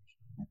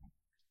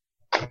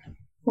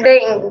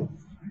 Bem,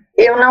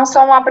 Eu não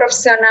sou uma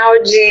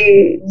profissional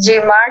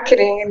de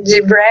marketing,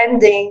 de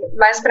branding,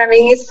 mas para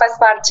mim isso faz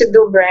parte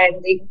do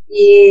branding.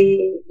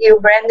 E o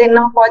branding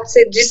não pode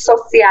ser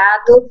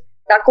dissociado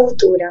da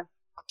cultura.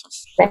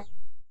 Né?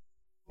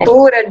 A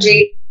cultura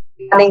de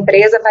cada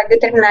empresa vai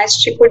determinar esse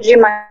tipo de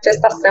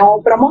manifestação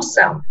ou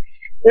promoção.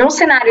 Num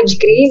cenário de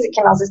crise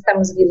que nós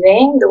estamos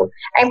vivendo,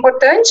 é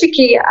importante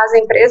que as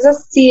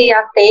empresas se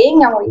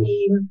atenham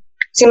e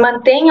se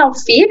mantenham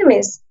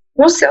firmes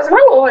nos seus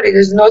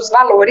valores, nos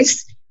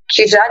valores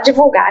que já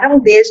divulgaram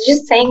desde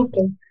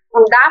sempre.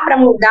 Não dá para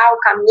mudar o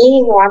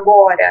caminho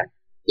agora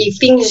e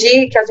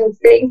fingir que a gente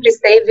sempre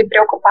esteve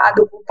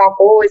preocupado com tal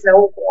coisa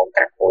ou com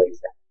outra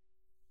coisa.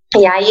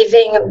 E aí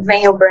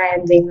vem o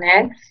branding,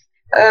 né?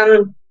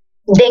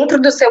 Dentro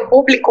do seu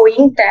público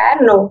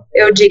interno,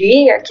 eu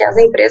diria que as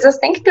empresas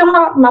têm que ter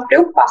uma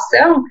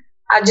preocupação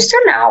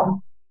adicional,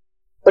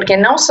 porque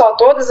não só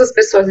todas as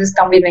pessoas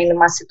estão vivendo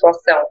uma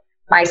situação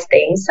mais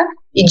tensa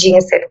e de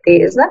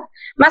incerteza,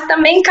 mas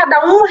também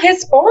cada um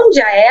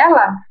responde a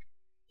ela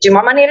de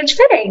uma maneira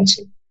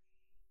diferente.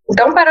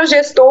 Então, para os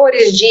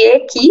gestores de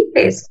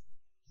equipes,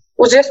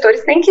 os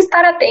gestores têm que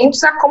estar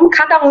atentos a como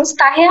cada um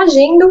está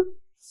reagindo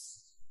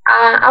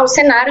ao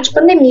cenário de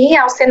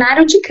pandemia, ao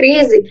cenário de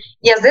crise,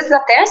 e às vezes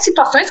até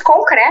situações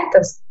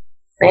concretas,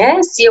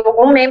 né? Se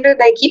algum membro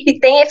da equipe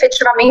tem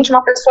efetivamente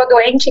uma pessoa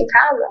doente em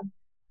casa,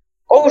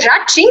 ou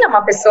já tinha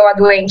uma pessoa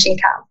doente em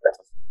casa,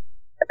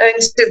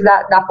 antes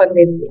da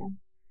pandemia.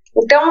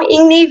 Então,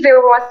 em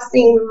nível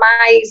assim,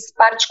 mais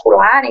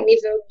particular, em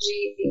nível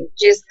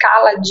de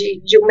escala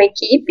de uma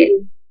equipe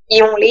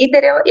e um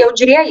líder, eu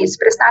diria isso,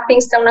 prestar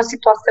atenção na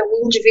situação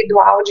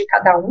individual de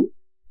cada um,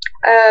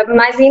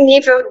 mas em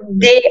nível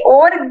de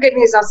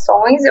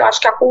organizações, eu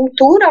acho que a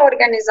cultura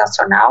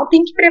organizacional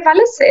tem que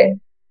prevalecer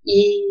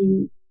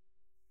e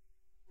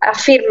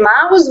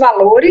afirmar os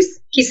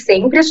valores que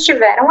sempre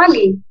estiveram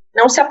ali,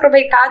 não se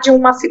aproveitar de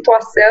uma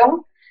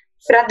situação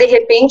para, de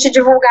repente,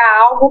 divulgar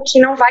algo que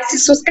não vai se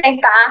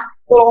sustentar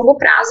no longo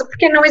prazo,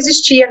 porque não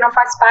existia, não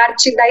faz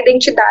parte da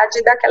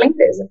identidade daquela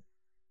empresa.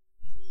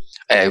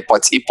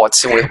 Pode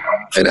ser um erro,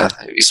 né?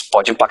 Isso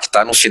pode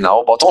impactar no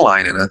final o bottom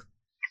line, né?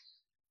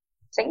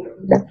 Sem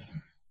dúvida.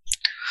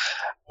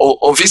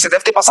 Vi, você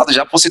deve ter passado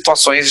já por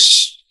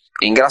situações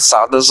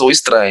engraçadas ou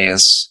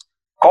estranhas.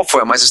 Qual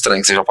foi a mais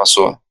estranha que você já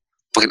passou?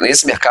 Porque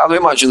nesse mercado, eu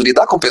imagino,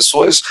 lidar com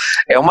pessoas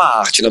é uma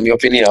arte, na minha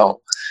opinião.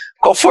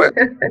 Qual foi,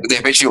 de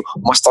repente,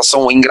 uma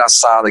situação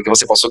engraçada que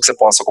você passou que você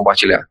possa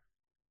compartilhar?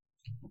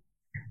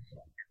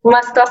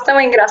 Uma situação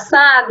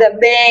engraçada,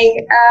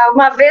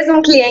 uma vez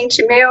um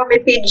cliente meu me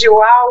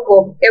pediu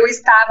algo,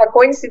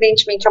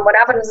 coincidentemente, eu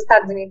morava nos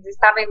Estados Unidos,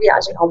 estava em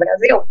viagem ao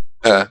Brasil,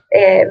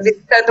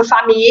 visitando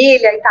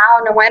família e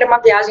tal, não era uma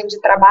viagem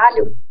de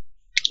trabalho,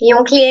 e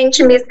um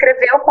cliente me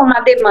escreveu com uma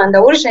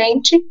demanda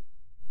urgente,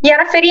 e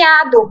era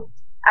feriado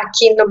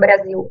aqui no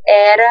Brasil,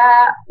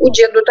 era o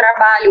dia do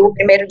trabalho, o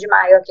 1º de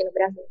maio aqui no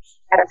Brasil,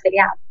 era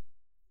feriado.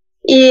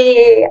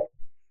 E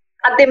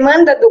a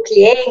demanda do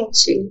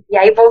cliente, e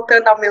aí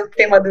voltando ao meu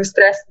tema do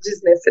estresse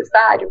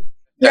desnecessário,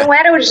 não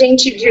era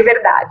urgente de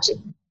verdade.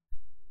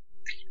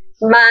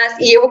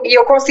 E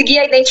eu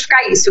conseguia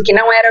identificar isso, que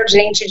não era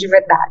urgente de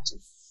verdade.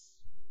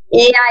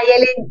 E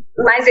aí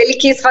mas ele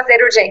quis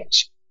fazer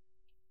urgente,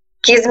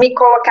 quis me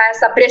colocar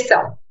essa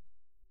pressão.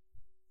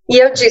 E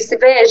eu disse,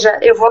 veja,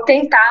 eu vou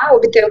tentar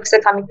obter o que você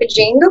está me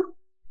pedindo,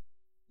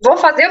 vou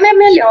fazer o meu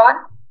melhor,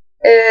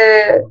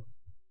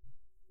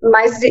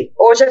 mas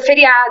hoje é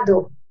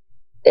feriado,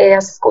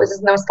 as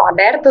coisas não estão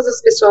abertas,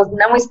 as pessoas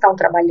não estão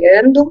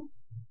trabalhando,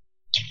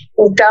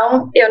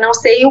 então eu não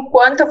sei o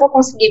quanto eu vou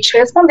conseguir te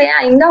responder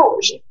ainda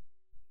hoje.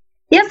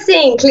 E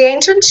assim,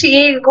 cliente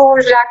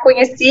antigo, já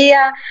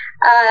conhecia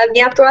a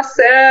minha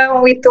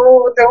atuação e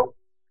tudo.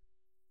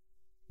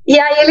 E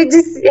aí ele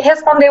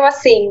respondeu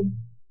assim,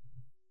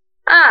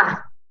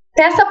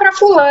 peça para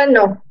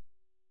fulano,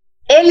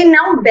 ele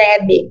não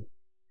bebe.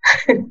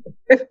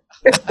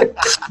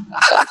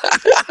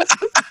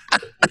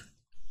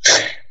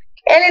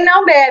 Ele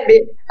não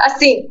bebe.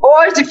 Assim,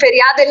 hoje,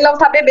 feriado, ele não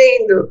tá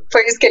bebendo.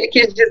 Foi isso que ele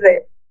quis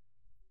dizer.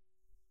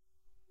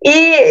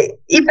 E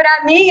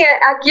para mim,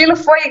 aquilo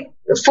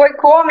foi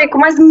cômico,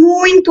 mas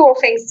muito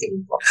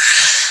ofensivo.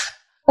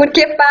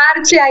 Porque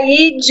parte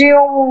aí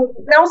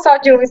não só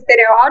de um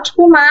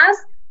estereótipo, mas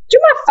de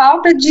uma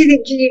falta de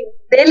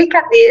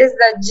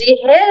delicadeza, de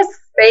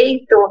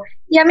respeito.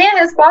 E a minha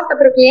resposta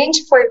para o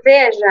cliente foi,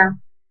 veja,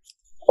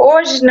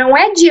 hoje não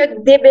é dia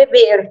de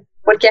beber,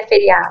 porque é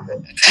feriado.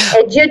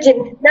 É dia de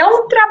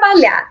não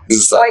trabalhar.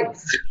 Exato.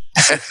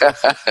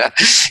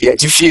 E é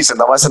difícil,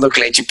 ainda mais sendo um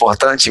cliente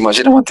importante,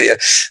 imagina você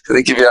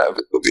tem que ver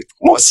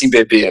como assim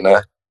beber,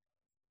 né?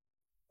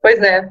 Pois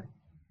é.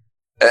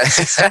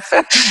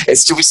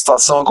 Esse tipo de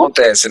situação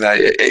acontece, né?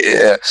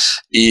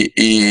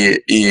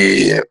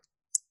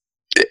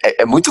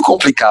 é muito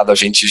complicado a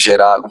gente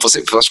gerar.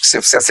 Eu acho que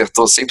você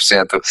acertou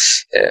 100%.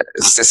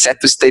 Você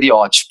seta o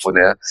estereótipo,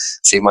 né?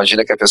 Você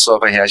imagina que a pessoa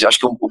vai reagir. Acho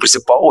que o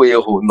principal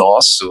erro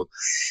nosso,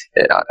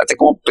 até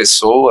como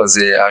pessoas,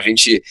 é a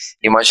gente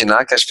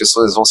imaginar que as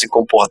pessoas vão se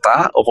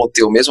comportar ou vão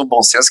ter o mesmo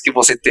bom senso que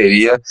você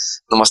teria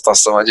numa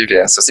situação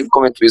adversa. Eu sempre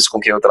comento isso com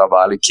quem eu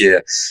trabalho,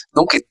 que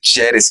nunca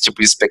gera esse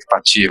tipo de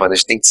expectativa, né? A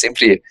gente tem que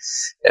sempre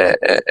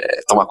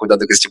tomar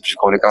cuidado com esse tipo de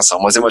comunicação.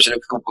 Mas imagina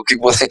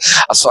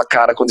a sua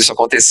cara quando isso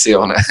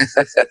aconteceu, né?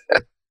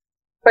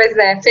 Pois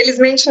é,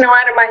 felizmente não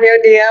era uma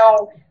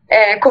reunião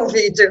com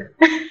vídeo.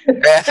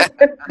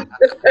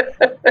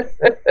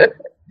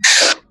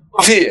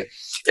 Vi,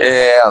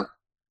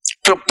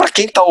 para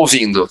quem está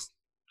ouvindo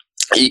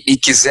e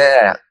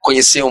quiser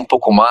conhecer um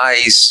pouco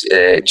mais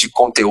de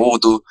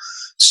conteúdo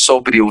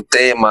sobre o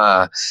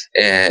tema,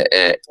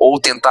 ou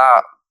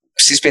tentar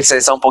se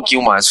especializar um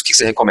pouquinho mais, o que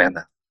você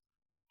recomenda?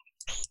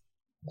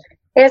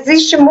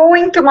 Existe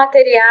muito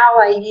material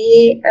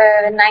aí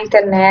na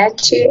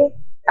internet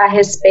a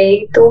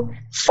respeito.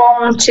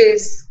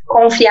 Fontes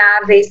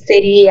confiáveis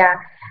seriam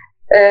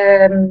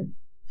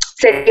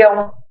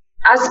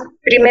as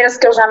primeiras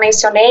que eu já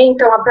mencionei.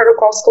 Então, a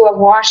Protocol School of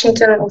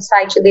Washington, o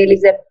site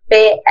deles é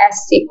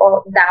psow.edu.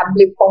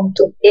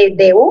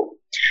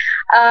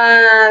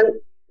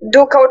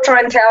 Do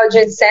Cultural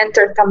Intelligence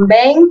Center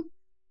também,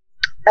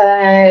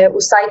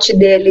 o site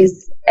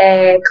deles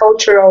é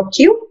culturalq,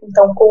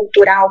 então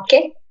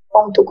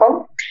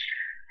culturalq.com.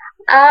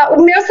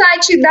 O meu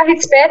site dá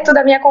respeito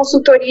da minha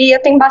consultoria,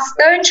 tem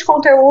bastante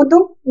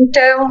conteúdo,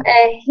 então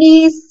é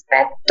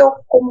respeto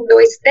com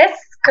 2 T's,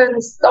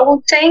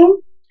 consulting,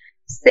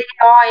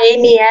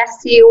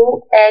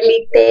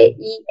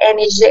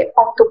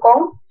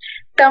 consulting.com,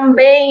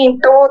 também em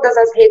todas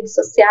as redes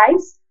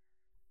sociais.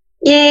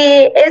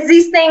 E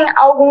existem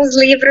alguns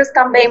livros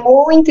também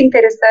muito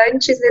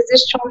interessantes.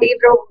 Existe um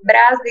livro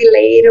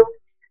brasileiro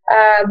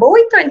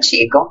muito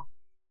antigo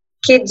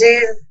que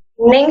diz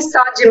Nem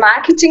Só de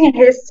Marketing,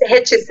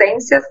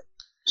 Reticências,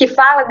 que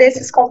fala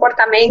desses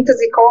comportamentos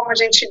e como a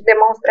gente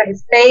demonstra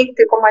respeito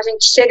e como a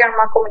gente chega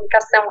numa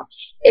comunicação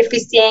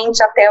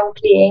eficiente até o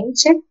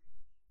cliente.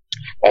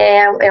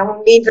 É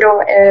um livro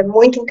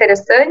muito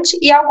interessante.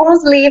 E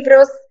alguns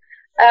livros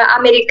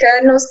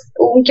americanos,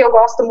 um que eu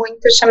gosto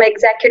muito chama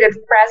Executive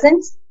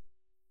Presence,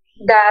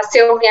 da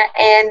Sylvia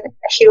Ann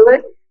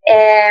Hewlett.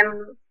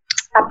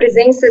 A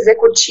presença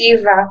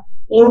executiva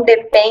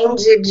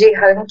independe de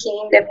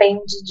ranking,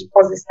 independe de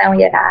posição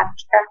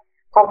hierárquica.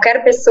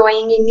 Qualquer pessoa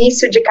em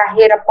início de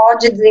carreira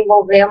pode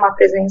desenvolver uma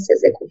presença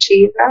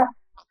executiva.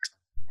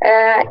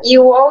 E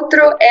o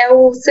outro é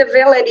o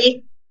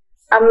Civility,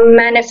 a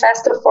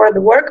Manifesto for the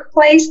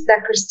Workplace,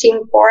 da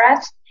Christine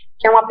Porath,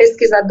 que é uma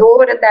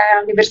pesquisadora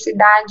da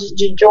Universidade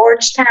de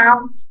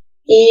Georgetown,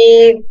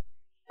 e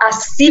a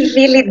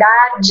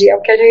civilidade é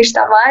o que a gente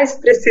está mais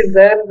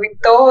precisando em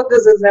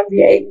todos os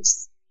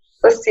ambientes,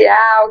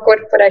 social,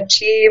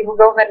 corporativo,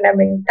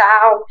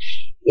 governamental,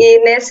 e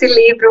nesse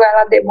livro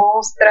ela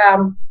demonstra,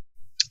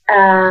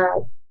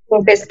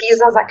 com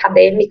pesquisas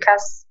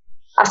acadêmicas,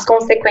 as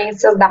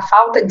consequências da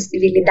falta de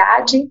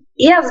civilidade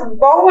e as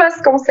boas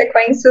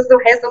consequências do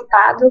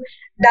resultado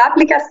da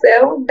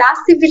aplicação da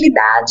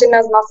civilidade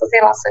nas nossas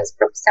relações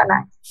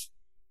profissionais.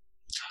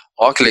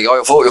 Que legal.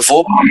 Eu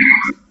vou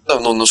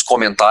nos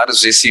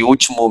comentários. Esse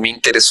último me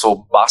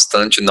interessou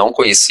bastante, não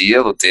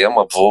conhecia do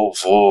tema,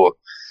 vou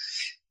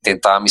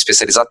tentar me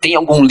especializar. Tem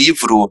algum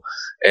livro,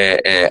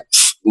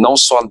 não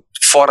só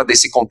fora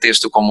desse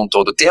contexto como um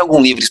todo, tem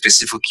algum livro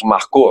específico que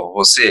marcou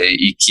você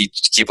e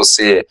que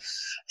você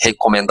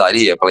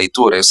recomendaria para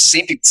leitura? Eu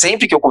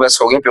sempre que eu converso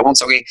com alguém, eu pergunto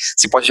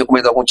se pode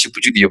recomendar algum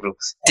tipo de livro.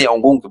 Tem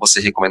algum que você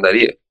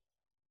recomendaria?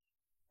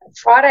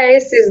 Fora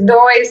esses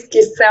 2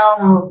 que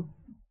são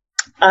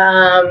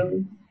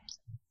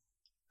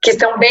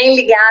bem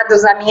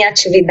ligados à minha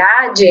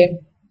atividade,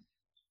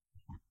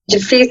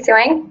 difícil,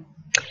 hein?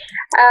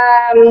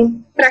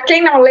 Para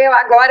quem não leu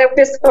agora, o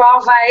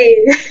pessoal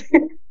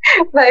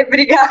vai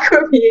brigar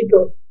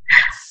comigo.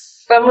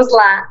 Vamos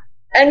lá.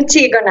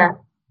 Antígona,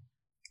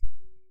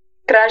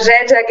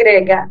 Tragédia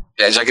Grega.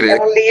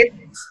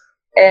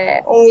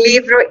 É um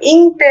livro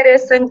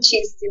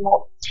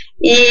interessantíssimo.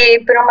 E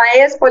para uma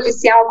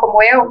ex-policial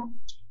como eu,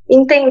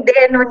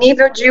 entender no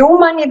nível de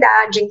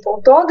humanidade,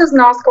 então todos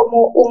nós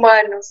como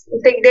humanos,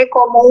 entender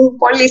como um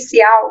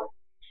policial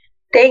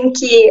tem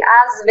que,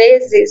 às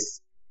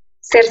vezes,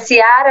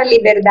 cercear a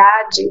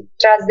liberdade,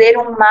 trazer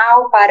um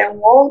mal para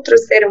um outro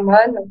ser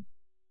humano,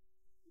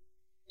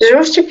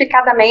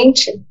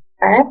 justificadamente,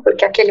 né,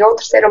 porque aquele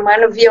outro ser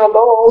humano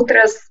violou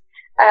outras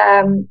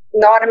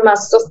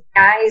normas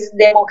sociais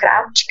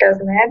democráticas,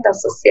 né, da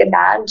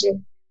sociedade,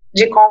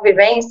 de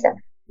convivência,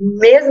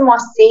 mesmo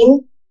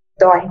assim,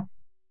 dói.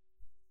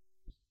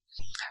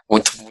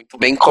 Muito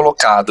bem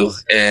colocado.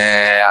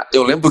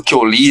 Eu lembro que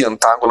eu li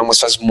Antígona, mas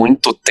faz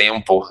muito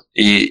tempo,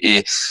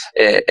 e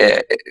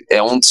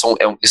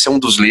esse é um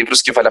dos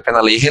livros que vale a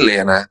pena ler e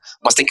reler, né?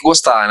 Mas tem que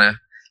gostar, né?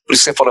 Por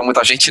isso que você falou,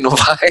 muita gente não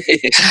vai...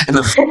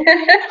 Não,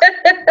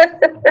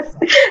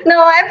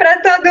 Não é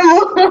para todo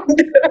mundo.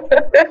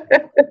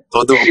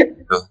 todo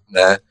mundo,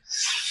 né?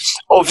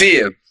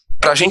 Vi,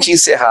 pra gente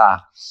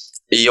encerrar,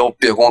 e eu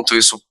pergunto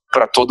isso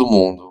para todo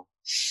mundo,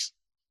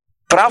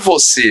 para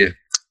você,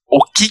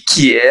 o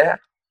que é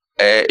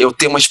eu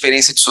ter uma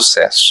experiência de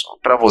sucesso?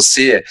 Para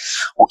você,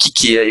 o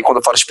que é, e quando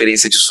eu falo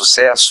experiência de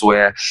sucesso,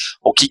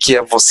 o que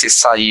é você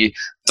sair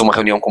de uma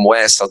reunião como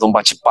essa, de um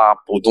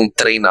bate-papo, de um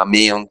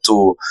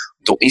treinamento,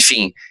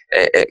 enfim,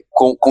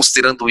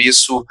 considerando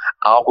isso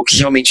algo que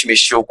realmente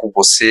mexeu com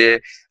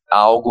você,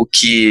 algo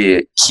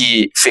que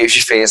fez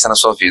diferença na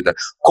sua vida.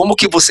 Como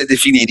que você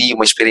definiria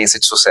uma experiência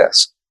de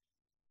sucesso?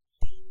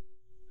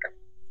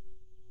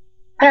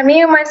 Para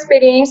mim, uma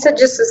experiência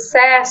de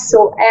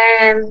sucesso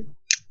é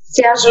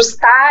se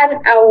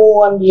ajustar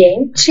ao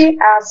ambiente,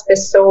 às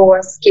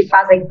pessoas que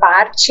fazem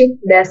parte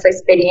dessa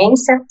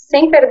experiência,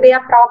 sem perder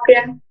a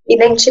própria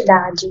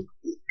identidade.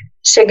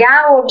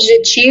 Chegar ao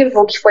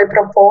objetivo que foi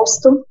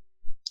proposto,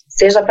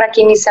 seja para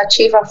que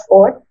iniciativa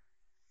for,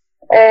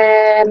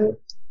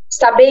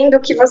 sabendo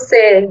que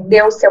você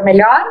deu o seu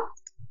melhor,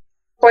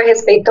 foi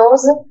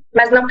respeitoso,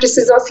 mas não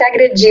precisou se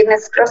agredir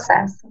nesse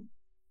processo.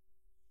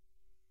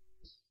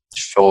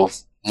 Show,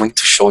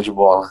 muito show de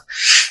bola.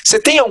 Você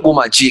tem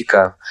alguma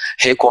dica,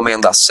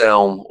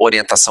 recomendação,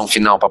 orientação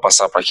final para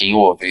passar para quem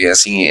ouve,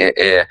 assim,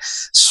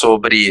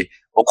 sobre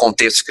o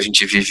contexto que a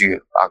gente vive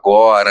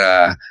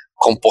agora,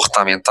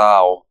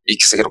 comportamental, e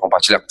que você quer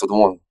compartilhar com todo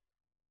mundo?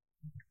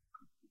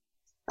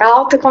 A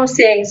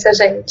autoconsciência,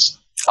 gente.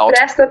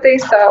 Presta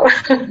atenção.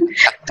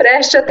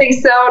 Preste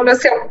atenção no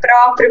seu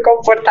próprio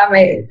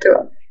comportamento.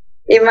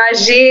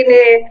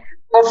 Imagine,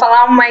 vou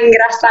falar uma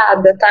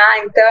engraçada, tá?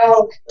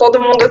 Então,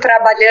 todo mundo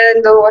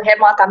trabalhando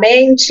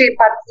remotamente,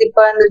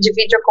 participando de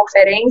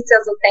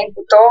videoconferências o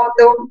tempo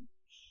todo.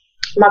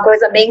 Uma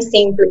coisa bem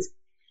simples.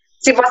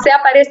 Se você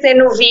aparecer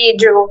no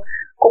vídeo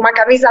com uma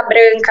camisa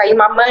branca e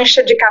uma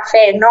mancha de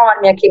café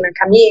enorme aqui na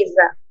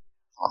camisa,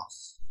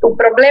 o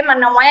problema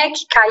não é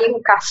que caiu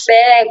o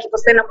café, que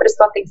você não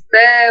prestou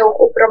atenção,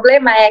 o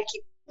problema é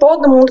que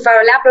todo mundo vai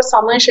olhar para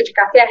sua mancha de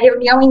café a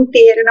reunião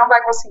inteira, não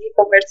vai conseguir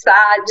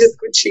conversar,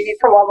 discutir,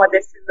 tomar uma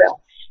decisão.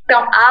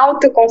 Então,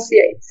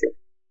 autoconsciência.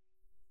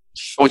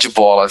 Show de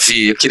bola,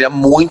 Vi. Eu queria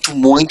muito,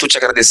 muito te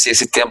agradecer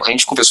esse tempo. A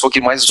gente conversou aqui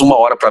mais de 1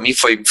 hora, para mim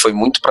foi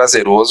muito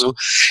prazeroso.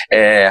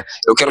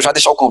 Eu quero já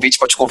deixar o convite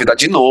para te convidar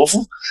de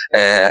novo,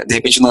 de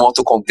repente num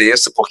outro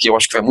contexto, porque eu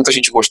acho que vai muita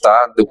gente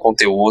gostar do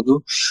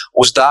conteúdo.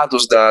 Os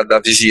dados da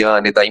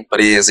Viviane, da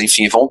empresa,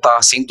 enfim, vão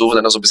estar sem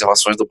dúvida nas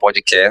observações do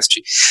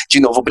podcast. De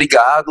novo,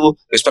 obrigado.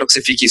 Eu espero que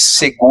você fique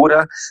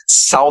segura,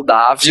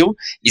 saudável,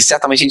 e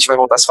certamente a gente vai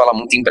voltar a se falar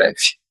muito em breve.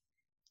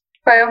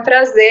 Foi um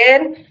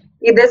prazer.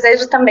 E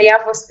desejo também a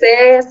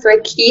você, a sua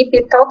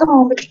equipe, todo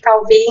mundo que está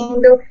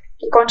ouvindo,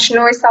 que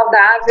continue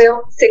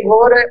saudável,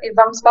 seguro, e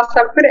vamos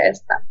passar por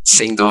essa.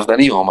 Sem dúvida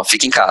nenhuma.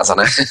 Fique em casa,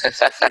 né? Fique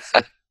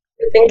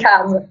em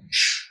casa.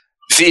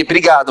 Vi,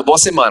 obrigado. Boa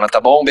semana, tá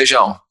bom? Um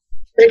beijão.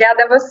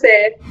 Obrigada a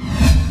você.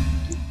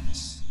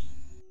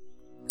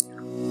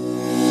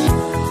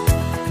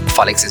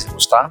 Falei que vocês iam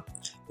gostar.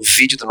 O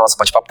vídeo do nosso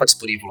bate-papo está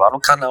disponível lá no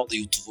canal do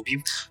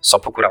YouTube. Só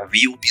procurar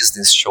Real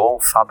Business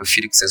Show, Fábio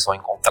Filho, que vocês vão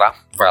encontrar.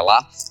 Vai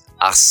lá.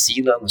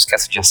 Assina, não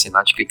esquece de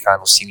assinar, de clicar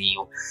no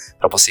sininho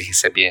para você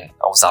receber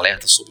os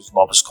alertas sobre os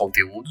novos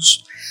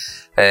conteúdos.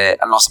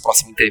 A nossa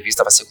próxima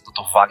entrevista vai ser com o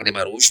Dr. Wagner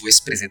Marujo,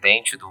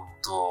 ex-presidente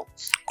do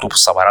Grupo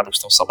Sabará, do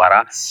Gustavo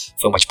Sabará.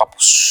 Foi um bate-papo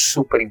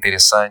super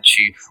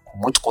interessante, com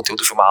muito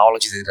conteúdo, foi uma aula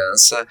de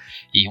liderança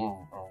e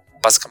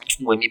basicamente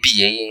um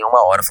MBA em 1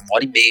 hora. Foi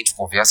 1h30 de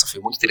conversa,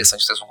 foi muito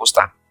interessante, vocês vão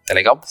gostar. Tá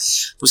legal?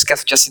 Não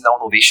esqueça de assinar o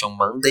Innovation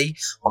Monday,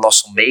 o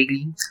nosso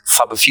mailing,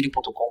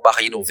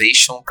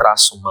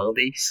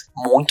 fabiofilho.com/innovation-monday.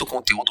 Muito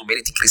conteúdo, o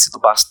mailing tem crescido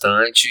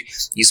bastante.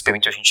 Isso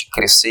permite a gente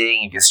crescer,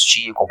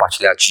 investir,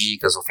 compartilhar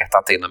dicas,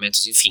 ofertar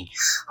treinamentos, enfim.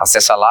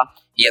 Acessa lá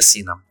e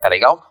assina. Tá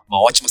legal?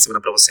 Uma ótima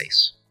semana para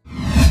vocês.